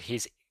Cage and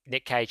his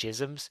Nick Cage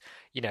isms,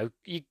 you know,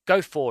 you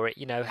go for it,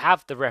 you know,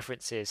 have the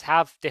references,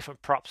 have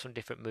different props from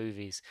different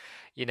movies,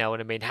 you know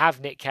what I mean?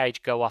 Have Nick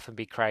Cage go off and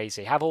be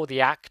crazy, have all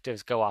the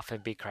actors go off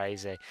and be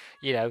crazy,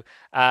 you know.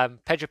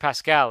 Pedro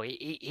Pascal,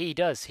 he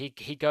does, he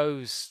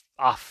goes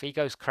off, he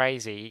goes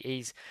crazy,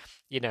 he's,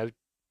 you know,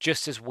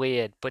 just as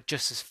weird, but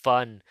just as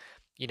fun.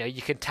 You know,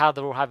 you can tell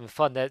they're all having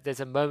fun. There's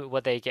a moment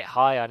where they get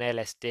high on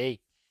LSD,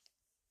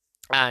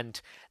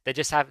 and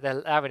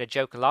they're having a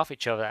joke and laugh at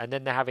each other, and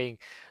then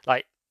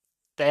like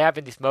they're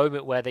having this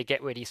moment where they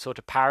get really sort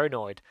of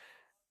paranoid.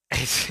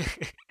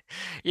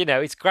 You know,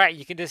 it's great.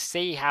 You can just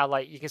see how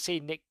like you can see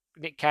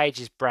Nick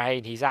Cage's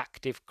brain, his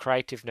active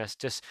creativeness,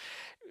 just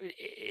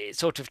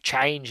sort of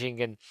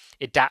changing and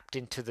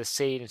adapting to the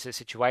scene and to the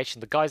situation.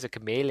 The guy's a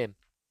chameleon.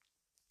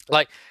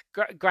 Like,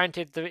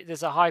 granted,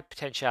 there's a high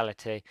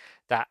potentiality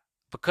that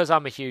because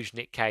I'm a huge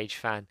Nick Cage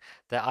fan,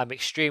 that I'm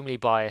extremely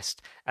biased,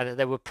 and that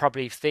there were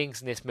probably things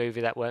in this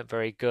movie that weren't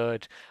very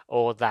good,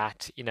 or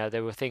that, you know,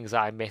 there were things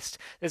that I missed.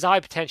 There's a high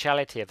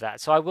potentiality of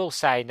that. So I will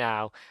say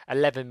now,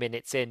 11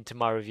 minutes into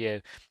my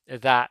review,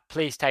 that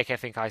please take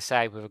everything I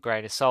say with a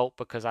grain of salt,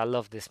 because I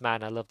love this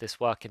man, I love this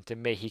work, and to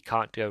me, he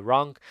can't go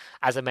wrong.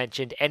 As I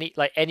mentioned, any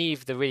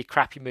of the really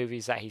crappy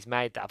movies that he's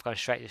made that I've gone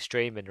straight to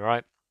streaming,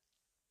 right?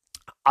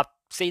 I've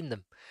seen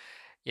them,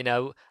 you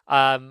know.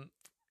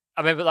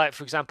 I remember, like,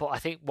 for example, I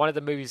think one of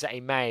the movies that he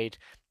made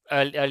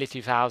early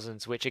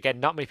 2000s, which again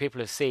not many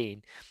people have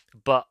seen,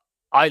 but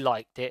I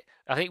liked it.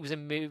 I think it was a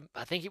movie.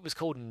 I think it was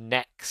called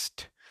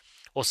Next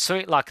or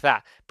something like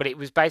that. But it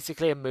was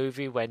basically a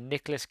movie where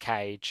Nicolas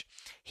Cage,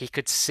 he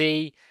could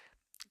see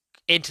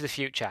into the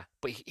future,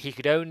 but he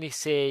could only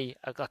see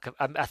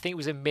I think it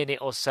was a minute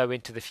or so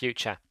into the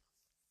future.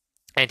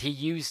 And he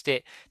used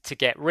it to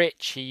get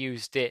rich. He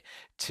used it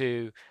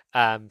to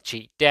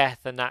cheat death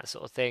and that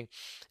sort of thing.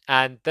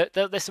 And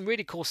there's some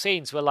really cool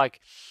scenes where like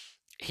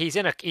he's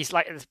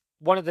like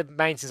one of the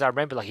main things I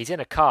remember. Like he's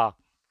in a car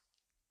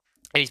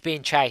and he's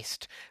being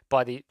chased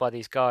by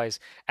these guys,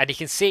 and he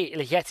can see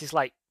he gets this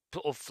like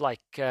sort of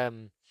like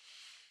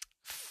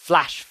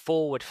flash.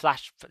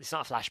 It's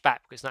not a flashback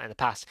because it's not in the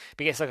past,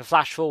 but it's like a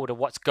flash forward of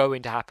what's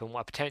going to happen,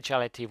 what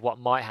potentiality of what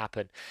might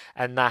happen,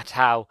 and that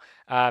how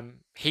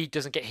he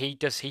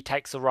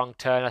takes the wrong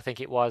turn, I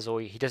think it was,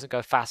 or he doesn't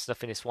go fast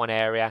enough in this one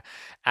area,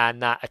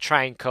 and that a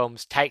train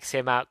comes, takes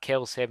him out,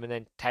 kills him, and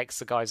then takes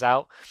the guys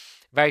out.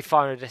 Very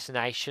Final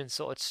Destination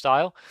sort of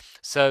style.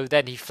 So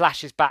then he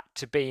flashes back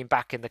to being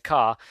back in the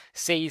car,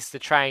 sees the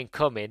train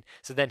coming,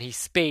 so then he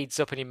speeds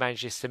up and he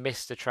manages to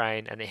miss the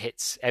train, and it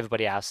hits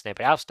everybody else and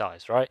everybody else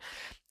dies, right?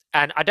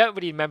 And I don't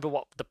really remember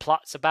what the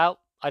plot's about.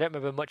 I don't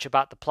remember much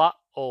about the plot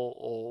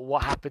or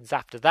what happens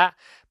after that,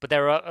 but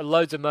there are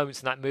loads of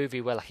moments in that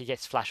movie where like he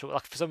gets flashed.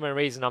 Like for some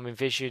reason I'm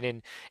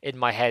envisioning in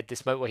my head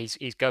this moment where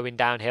he's going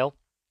downhill,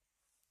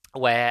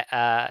 where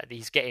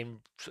he's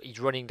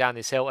running down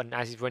this hill, and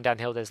as he's running down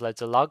the hill, there's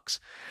loads of logs.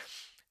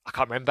 I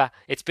can't remember.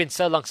 It's been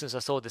so long since I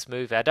saw this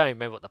movie. I don't even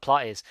remember what the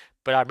plot is,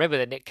 but I remember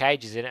that Nick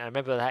Cage is in it. I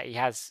remember that he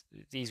has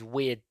these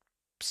weird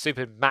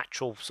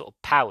supernatural sort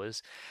of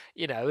powers,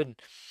 and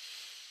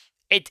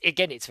it's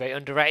a very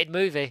underrated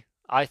movie,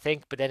 I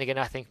think. But then again,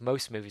 I think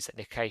most movies that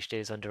Nick Cage did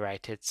is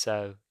underrated.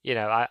 So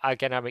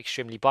I'm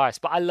extremely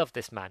biased, but I love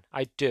this man.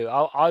 I do.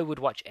 I would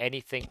watch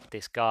anything with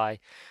this guy.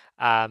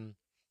 Um,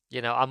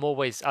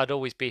 I'd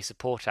always be a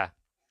supporter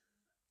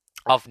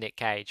of Nick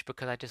Cage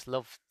because I just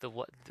love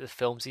the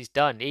films he's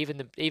done. Even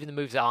the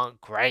movies that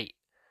aren't great,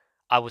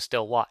 I will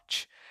still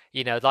watch.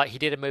 Like he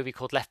did a movie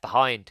called Left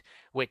Behind,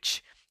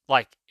 which,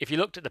 like, if you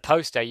looked at the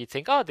poster, you'd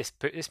think, oh, this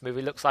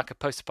movie looks like a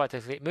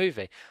post-apocalyptic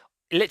movie.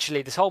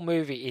 Literally, this whole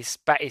movie is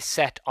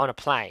set on a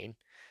plane,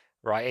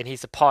 right? And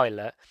he's the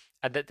pilot,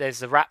 and that there's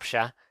the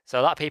rapture. So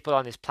a lot of people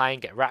on this plane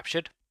get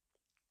raptured,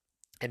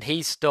 and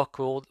he's stuck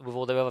with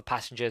all the other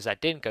passengers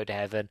that didn't go to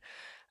heaven,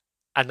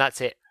 and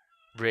that's it,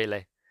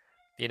 really.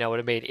 You know what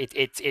I mean?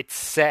 It's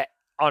set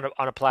on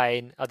a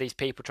plane of these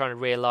people trying to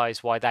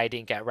realize why they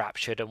didn't get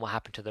raptured and what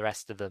happened to the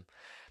rest of them.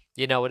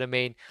 You know what I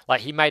mean?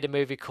 Like, he made a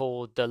movie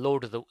called The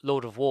Lord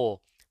of War.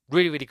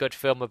 Really, really good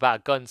film about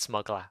a gun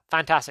smuggler.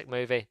 Fantastic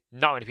movie.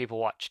 Not many people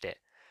watched it.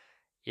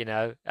 You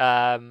know,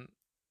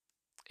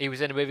 he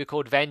was in a movie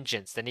called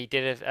Vengeance. Then he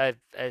did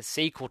a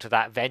sequel to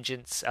that,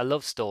 Vengeance, a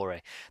love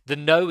story. The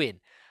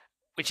Knowing,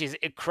 which is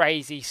a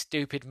crazy,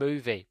 stupid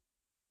movie,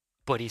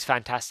 but he's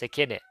fantastic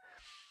in it.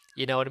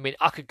 You know what I mean?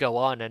 I could go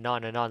on and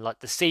on and on. Like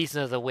The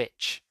Season of the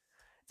Witch.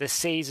 The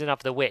Season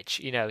of the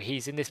Witch.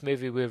 He's in this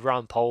movie with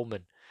Ron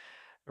Perlman,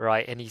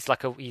 right? And he's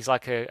like I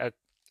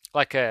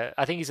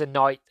think he's a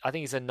knight. I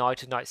think he's a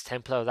knight, a Knights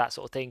Templar, that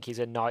sort of thing. He's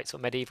a knight, sort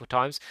of medieval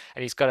times,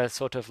 and he's got to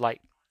sort of like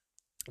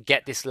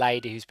get this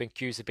lady who's been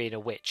accused of being a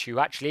witch, who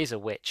actually is a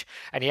witch,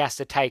 and he has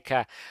to take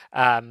her,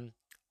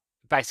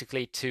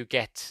 basically to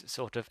get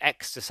sort of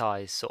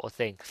exercise, sort of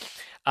thing.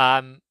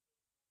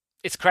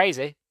 It's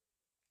crazy.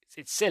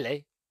 It's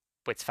silly,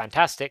 but it's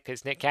fantastic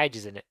because Nick Cage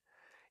is in it.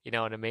 You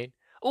know what I mean?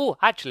 Oh,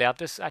 actually, I'm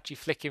just actually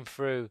flicking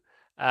through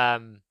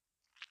Amazon,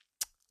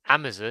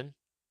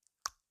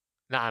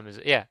 not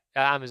Amazon, yeah,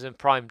 Amazon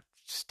Prime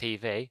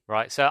TV,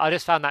 right? So I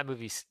just found that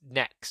movie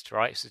next,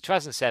 right? It's a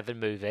 2007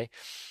 movie,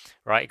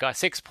 right? It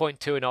got a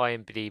 6.2 in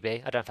IMDb.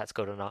 I don't know if that's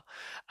good or not.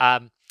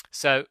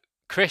 So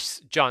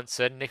Chris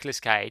Johnson, Nicolas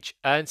Cage,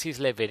 earns his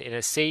living in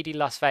a seedy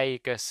Las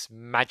Vegas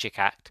magic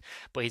act,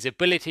 but his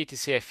ability to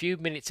see a few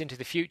minutes into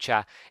the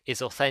future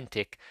is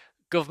authentic.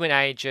 Government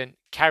agent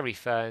Carrie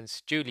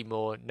Ferns, Julie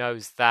Moore,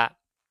 knows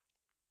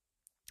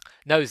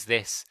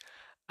this,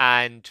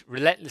 and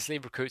relentlessly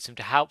recruits him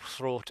to help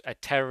thwart a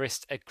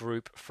terrorist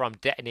group from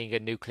detonating a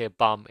nuclear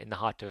bomb in the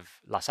heart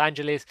of Los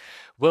Angeles.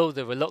 Will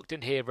the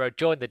reluctant hero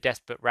join the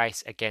desperate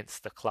race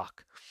against the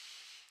clock?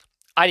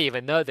 I didn't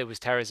even know there was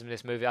terrorism in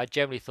this movie. I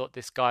generally thought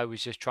this guy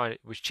was just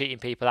was cheating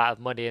people out of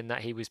money and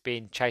that he was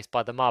being chased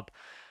by the mob.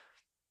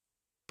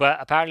 But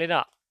apparently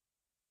not.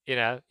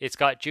 It's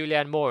got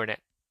Julianne Moore in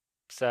it.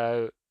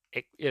 So,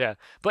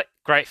 but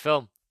great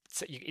film.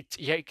 So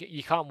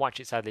you can't watch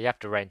it, sadly. You have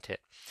to rent it.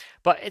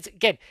 But it's,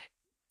 again,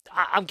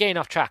 I'm getting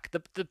off track.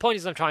 The point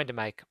is I'm trying to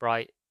make,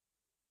 right?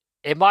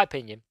 In my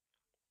opinion,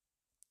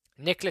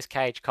 Nicolas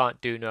Cage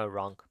can't do no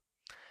wrong.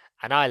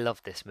 And I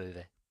love this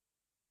movie,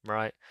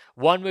 right?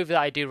 One movie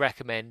that I do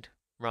recommend,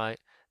 right,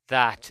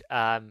 that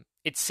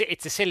it's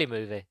a silly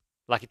movie.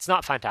 Like, it's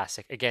not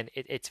fantastic. Again,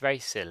 it's very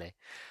silly,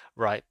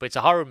 right? But it's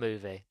a horror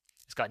movie.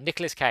 It's got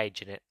Nicolas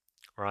Cage in it,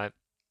 right?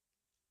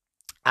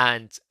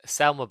 And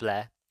Selma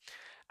Blair.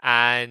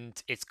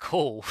 And it's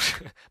called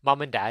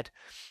Mom and Dad.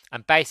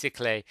 And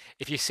basically,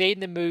 if you've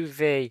seen the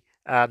movie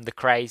The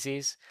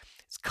Crazies,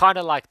 it's kind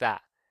of like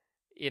that,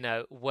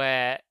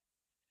 where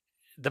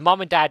the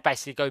mom and dad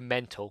basically go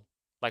mental,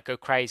 like go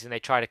crazy, and they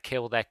try to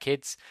kill their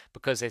kids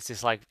because there's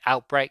this like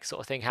outbreak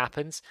sort of thing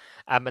happens,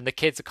 and the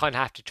kids kind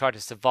of have to try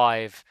to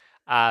survive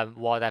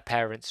while their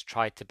parents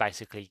try to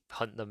basically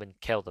hunt them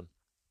and kill them.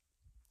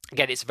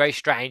 Again, it's a very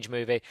strange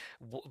movie,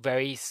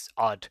 very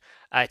odd.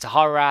 It's a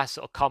horror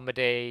sort of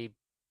comedy,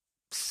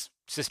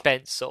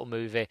 suspense sort of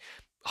movie.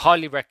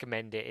 Highly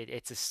recommend it.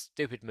 It's a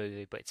stupid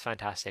movie, but it's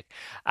fantastic.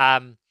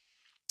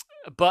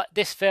 But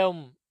this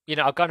film,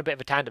 I've gone a bit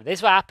of a tandem. This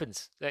is what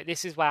happens.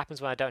 This is what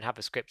happens when I don't have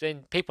a script.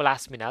 And people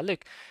ask me now,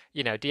 look,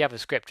 do you have a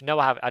script? No,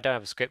 I don't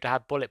have a script. I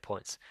have bullet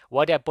points.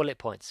 Why do I have bullet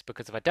points?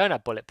 Because if I don't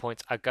have bullet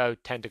points, I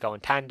tend to go in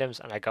tandems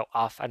and I go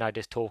off and I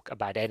just talk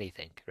about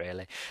anything,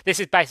 really. This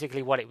is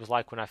basically what it was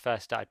like when I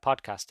first started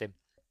podcasting.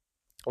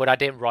 When I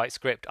didn't write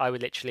script, I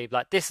would literally be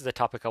like, this is the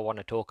topic I want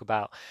to talk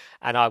about,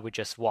 and I would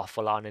just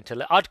waffle on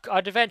until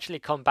I'd eventually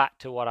come back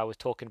to what I was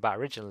talking about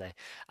originally,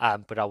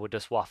 but I would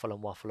just waffle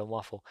and waffle and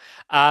waffle.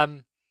 I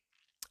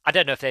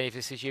don't know if any of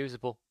this is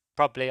usable.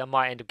 Probably I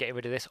might end up getting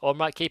rid of this, or I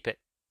might keep it.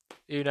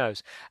 Who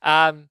knows?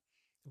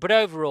 But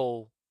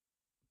overall,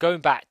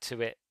 going back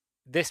to it,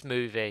 this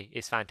movie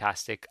is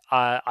fantastic.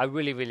 I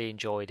really, really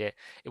enjoyed it.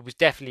 It was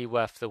definitely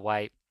worth the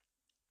wait.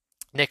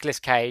 Nicolas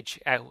Cage,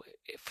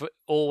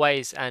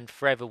 always and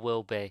forever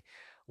will be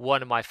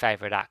one of my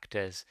favorite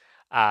actors.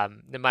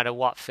 No matter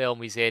what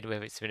film he's in,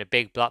 whether it's been a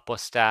big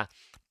blockbuster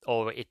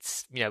or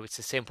it's it's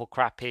a simple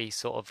crappy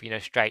sort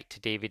of straight to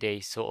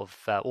DVD sort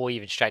of or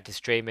even straight to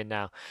streaming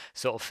now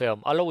sort of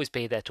film, I'll always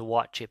be there to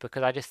watch it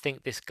because I just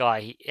think this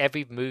guy,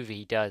 every movie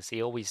he does,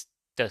 he always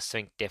does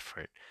something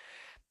different.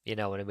 You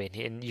know what I mean?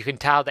 And you can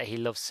tell that he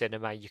loves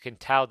cinema. You can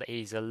tell that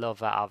he's a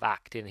lover of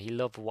acting. He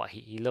loves what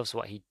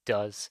he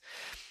does.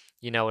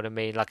 You know what I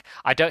mean? Like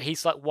I don't.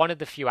 He's like one of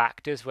the few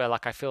actors where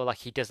like I feel like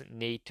he doesn't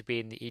need to be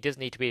in a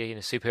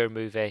superhero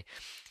movie.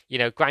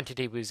 Granted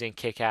he was in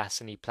Kick-Ass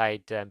and he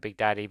played Big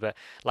Daddy, but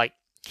like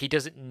he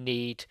doesn't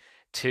need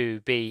to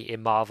be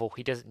in Marvel.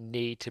 He doesn't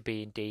need to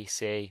be in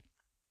DC.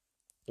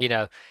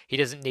 He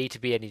doesn't need to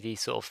be any of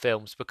these sort of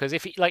films because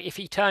if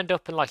he turned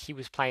up and like he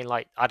was playing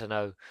like I don't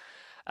know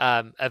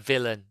a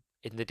villain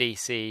in the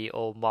DC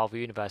or Marvel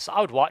universe,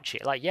 I would watch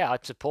it. Like, yeah,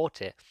 I'd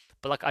support it.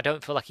 But like, I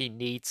don't feel like he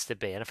needs to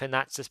be, and I think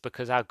that's just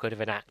because how good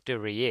of an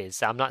actor he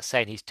is. I'm not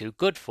saying he's too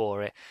good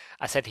for it.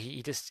 I said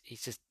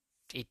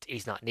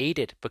he's not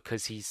needed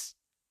because he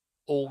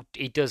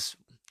does.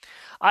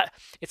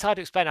 It's hard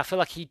to explain. I feel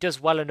like he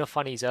does well enough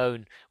on his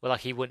own where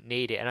like he wouldn't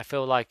need it, and I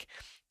feel like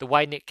the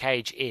way Nick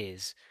Cage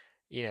is,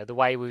 the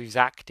way he was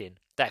acting,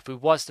 that if we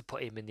was to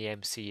put him in the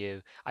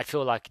MCU, I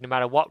feel like no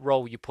matter what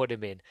role you put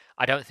him in,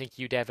 I don't think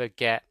you'd ever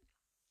get.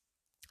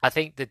 I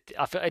think that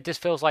it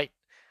just feels like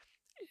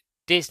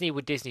Disney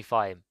would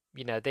Disneyfy him.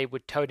 They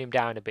would tone him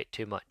down a bit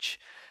too much.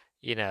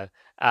 You know,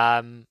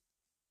 um,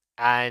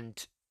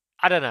 and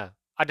I don't know.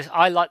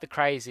 I like the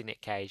crazy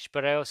Nick Cage,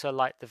 but I also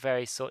like the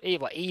very sort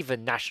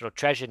even National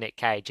Treasure Nick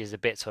Cage is a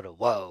bit sort of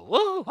whoa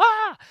whoa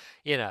ah,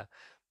 you know.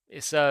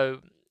 So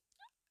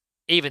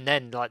even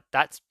then, like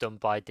that's done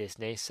by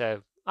Disney.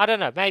 So I don't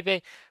know,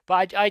 maybe,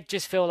 but I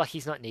just feel like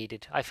he's not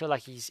needed. I feel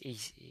like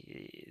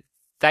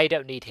they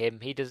don't need him.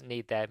 He doesn't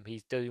need them.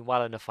 He's doing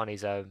well enough on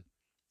his own.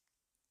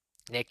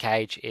 Nick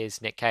Cage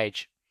is Nick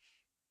Cage.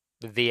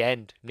 The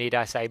end. Need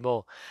I say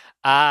more?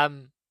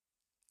 Um,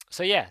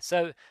 so yeah,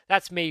 so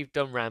that's me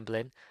done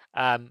rambling.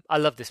 I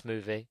love this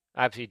movie.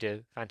 I absolutely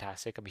do.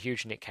 Fantastic. I'm a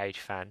huge Nick Cage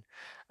fan.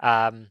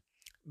 Um,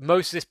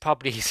 most of this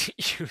probably is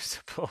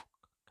usable.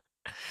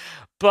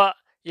 But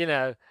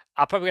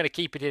I'm probably going to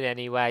keep it in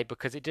anyway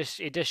because it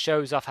just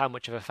shows off how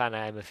much of a fan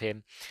I am of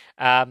him.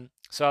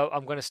 So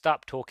I'm going to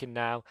stop talking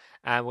now,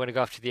 and we're going to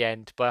go off to the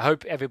end. But I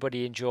hope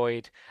everybody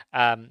enjoyed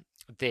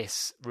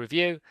this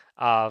review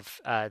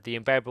of The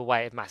Unbearable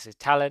Weight of Massive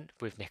Talent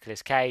with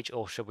Nicolas Cage,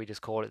 or should we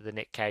just call it the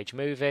Nick Cage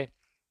movie?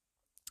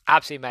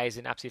 Absolutely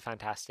amazing, absolutely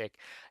fantastic.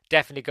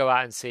 Definitely go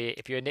out and see it.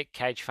 If you're a Nick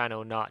Cage fan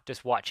or not,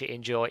 just watch it,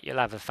 enjoy it. You'll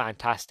have a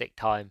fantastic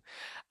time.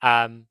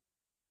 Um,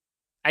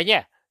 and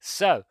yeah,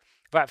 so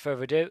without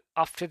further ado,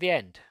 off to the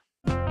end.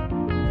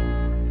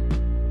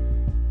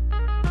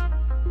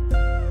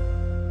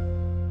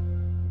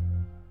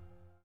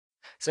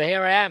 So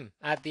here I am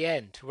at the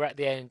end. We're at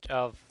the end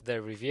of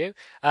the review.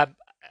 I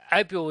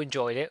hope you all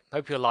enjoyed it.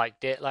 Hope you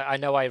liked it. Like I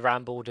know I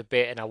rambled a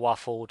bit and I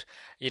waffled,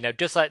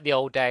 just like the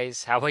old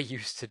days, how I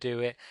used to do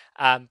it.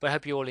 But I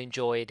hope you all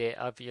enjoyed it.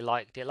 I hope you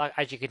liked it. Like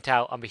as you can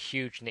tell, I'm a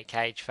huge Nick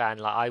Cage fan.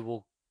 Like I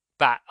will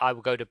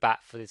go to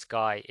bat for this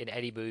guy in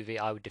any movie.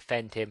 I would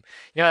defend him.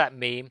 You know that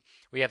meme?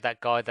 We have that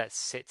guy that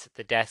sits at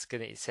the desk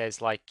and it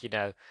says like,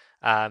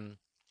 um,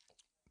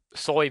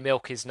 soy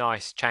milk is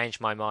nice, change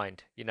my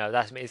mind.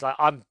 That's me. It's like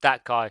I'm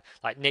that guy.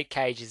 Like Nick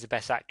Cage is the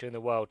best actor in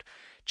the world.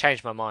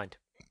 Change my mind.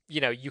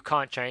 You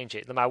can't change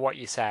it, no matter what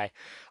you say.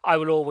 I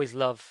will always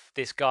love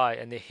this guy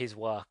and his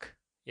work.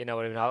 You know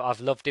what I mean?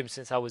 I've loved him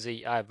since I was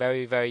a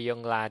very, very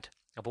young lad.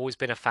 I've always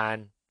been a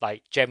fan.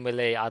 Like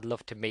generally, I'd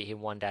love to meet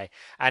him one day,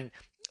 and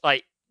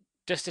like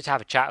just to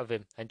have a chat with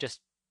him, and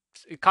just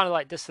kind of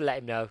like just to let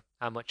him know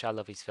how much I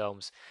love his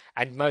films,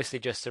 and mostly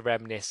just to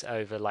reminisce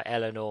over like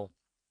Eleanor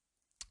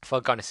for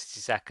Gone in 60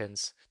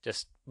 Seconds.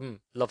 Just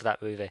love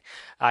that movie.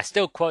 I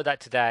still quote that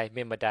today.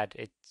 Me and my dad.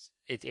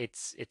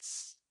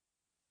 It's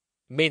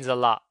means a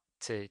lot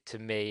to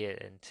me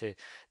and to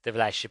the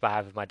relationship I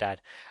have with my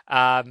dad.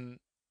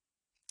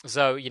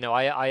 So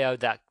I owe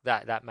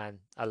that man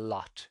a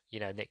lot.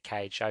 Nick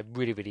Cage. I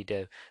really really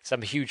do. So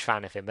I'm a huge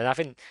fan of him, and I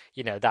think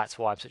that's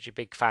why I'm such a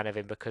big fan of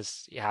him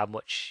because how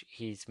much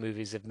his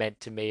movies have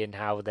meant to me and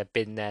how they've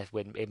been there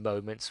when in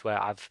moments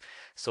where I've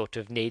sort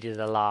of needed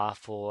a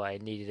laugh or I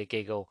needed a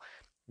giggle.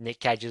 Nick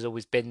Cage has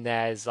always been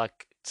there as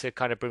like to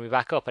kind of bring me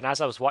back up. And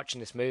as I was watching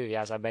this movie,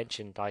 as I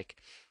mentioned, like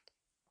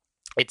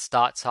it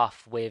starts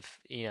off with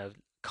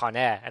Con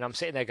Air, and I'm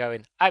sitting there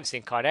going, I haven't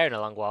seen Con Air in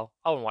a long while.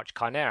 I want to watch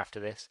Con Air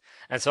after this,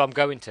 and so I'm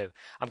going to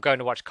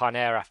watch Con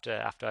Air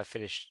after I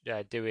finish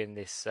doing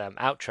this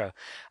outro.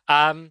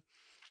 Um,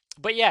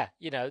 but yeah,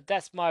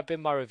 that's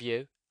been my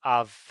review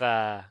of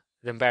The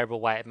Unbearable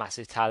Weight of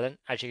Massive Talent.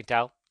 As you can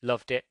tell,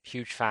 loved it,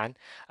 huge fan.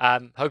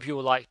 Hope you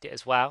all liked it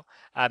as well.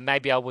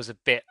 Maybe I was a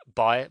bit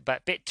biased, but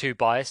a bit too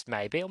biased,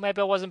 maybe, or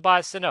maybe I wasn't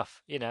biased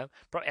enough.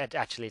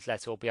 Actually,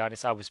 let's all be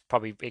honest, I was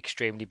probably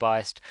extremely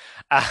biased.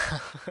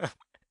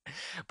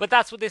 But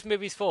that's what this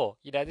movie's for.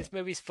 This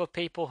movie's for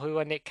people who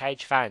are Nick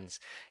Cage fans.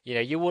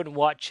 You wouldn't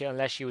watch it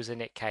unless you was a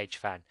Nick Cage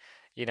fan.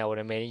 You know what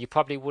I mean? You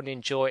probably wouldn't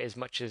enjoy it as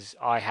much as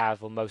I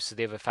have or most of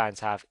the other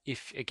fans have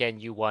if, again,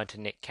 you weren't a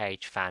Nick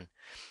Cage fan.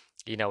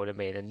 You know what I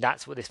mean? And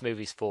that's what this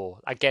movie's for.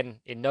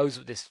 Again, it knows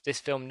what this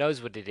film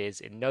knows what it is.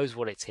 It knows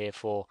what it's here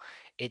for.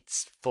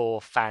 It's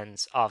for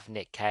fans of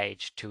Nick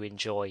Cage to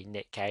enjoy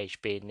Nick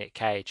Cage being Nick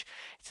Cage.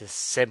 It's as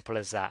simple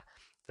as that.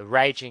 The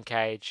Raging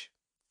Cage,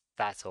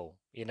 that's all.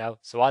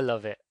 So I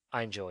love it.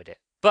 I enjoyed it.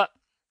 But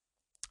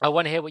I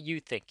want to hear what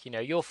you think.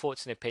 Your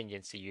thoughts and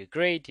opinions. Do you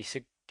agree? Do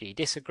you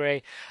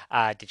disagree?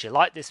 Did you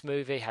like this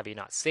movie? Have you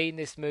not seen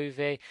this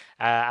movie?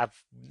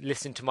 I've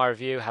listened to my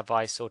review. Have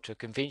I sort of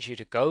convinced you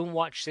to go and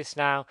watch this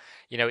now?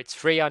 It's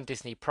free on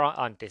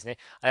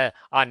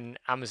on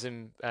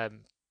Amazon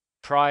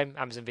Prime,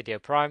 Amazon Video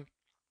Prime.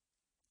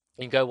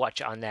 You can go watch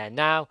it on there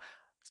now.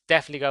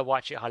 Definitely go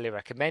watch it. Highly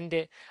recommend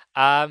it.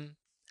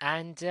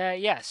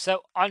 Yeah,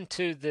 so on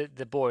to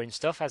the boring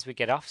stuff as we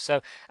get off.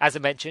 So, as I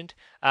mentioned,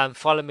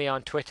 follow me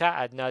on Twitter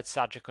at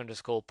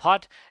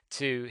nerdstalgic_pod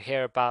to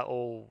hear about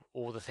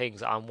all the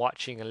things that I'm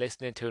watching and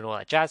listening to and all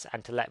that jazz,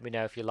 and to let me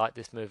know if you like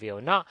this movie or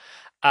not.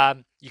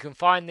 You can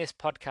find this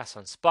podcast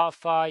on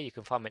Spotify. You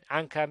can find me on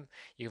Anchor.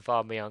 You can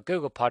find me on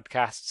Google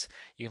Podcasts.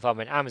 You can find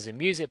me on Amazon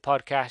Music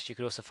Podcast. You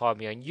can also find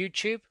me on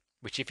YouTube.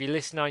 Which, if you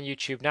listen on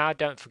YouTube now,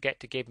 don't forget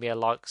to give me a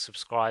like,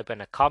 subscribe,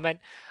 and a comment.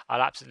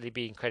 I'll absolutely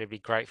be incredibly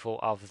grateful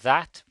of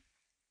that.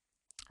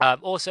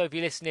 Also, if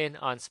you're listening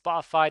on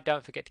Spotify,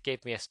 don't forget to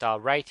give me a star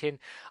rating.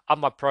 On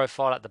my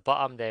profile at the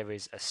bottom, there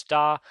is a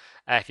star.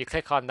 If you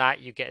click on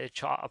that, you get a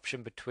chart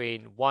option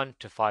between 1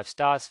 to 5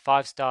 stars.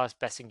 5 stars,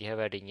 best thing you have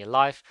heard in your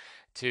life.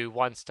 To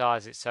 1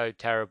 stars, it's so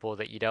terrible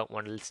that you don't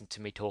want to listen to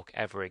me talk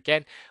ever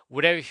again.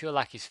 Whatever you feel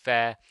like is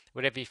fair,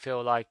 whatever you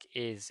feel like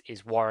is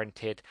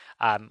warranted,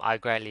 I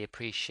greatly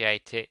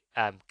appreciate it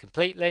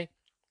completely.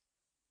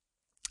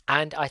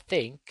 And I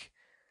think,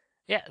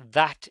 yeah,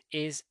 that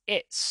is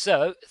it.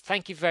 So,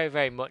 thank you very,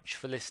 very much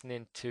for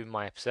listening to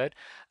my episode.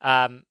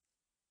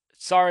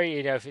 Sorry,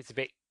 if it's a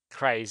bit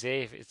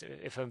crazy,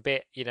 if I'm a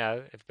bit,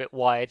 a bit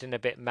wired and a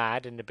bit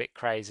mad and a bit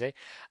crazy.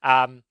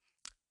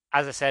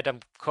 As I said,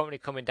 I'm currently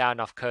coming down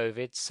off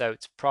COVID, so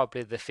it's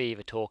probably the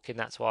fever talking.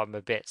 That's why I'm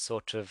a bit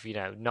sort of,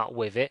 not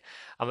with it.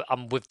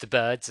 I'm with the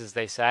birds, as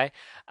they say.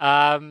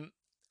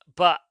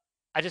 But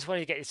I just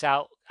wanted to get this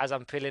out as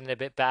I'm feeling a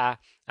bit better,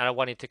 and I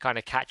wanted to kind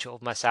of catch up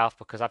with myself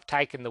because I've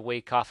taken the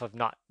week off. I've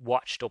not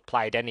watched or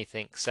played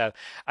anything, so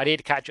I need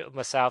to catch up with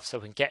myself so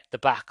we can get the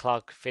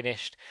backlog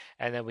finished,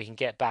 and then we can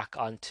get back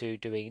onto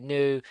doing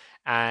new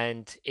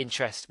and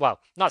interest. Well,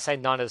 not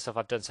saying none of the stuff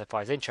I've done so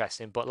far is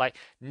interesting, but like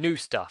new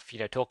stuff.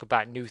 Talk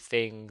about new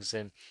things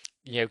and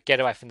get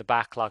away from the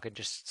backlog and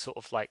just sort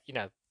of like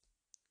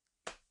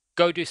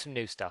go do some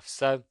new stuff.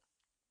 So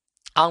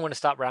I'm going to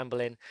stop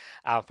rambling.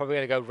 I'm probably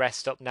going to go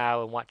rest up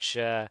now and watch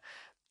the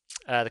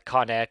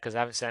Con Air because I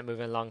haven't seen that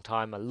movie in a long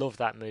time. I love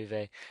that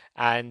movie.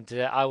 And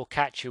I will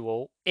catch you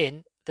all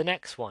in the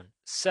next one.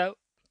 So,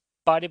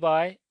 bye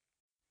bye.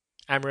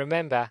 And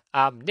remember,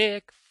 I'm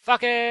Nick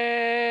fucking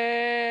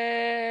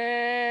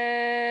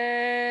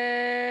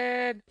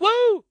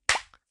Woo!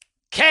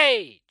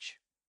 Cage!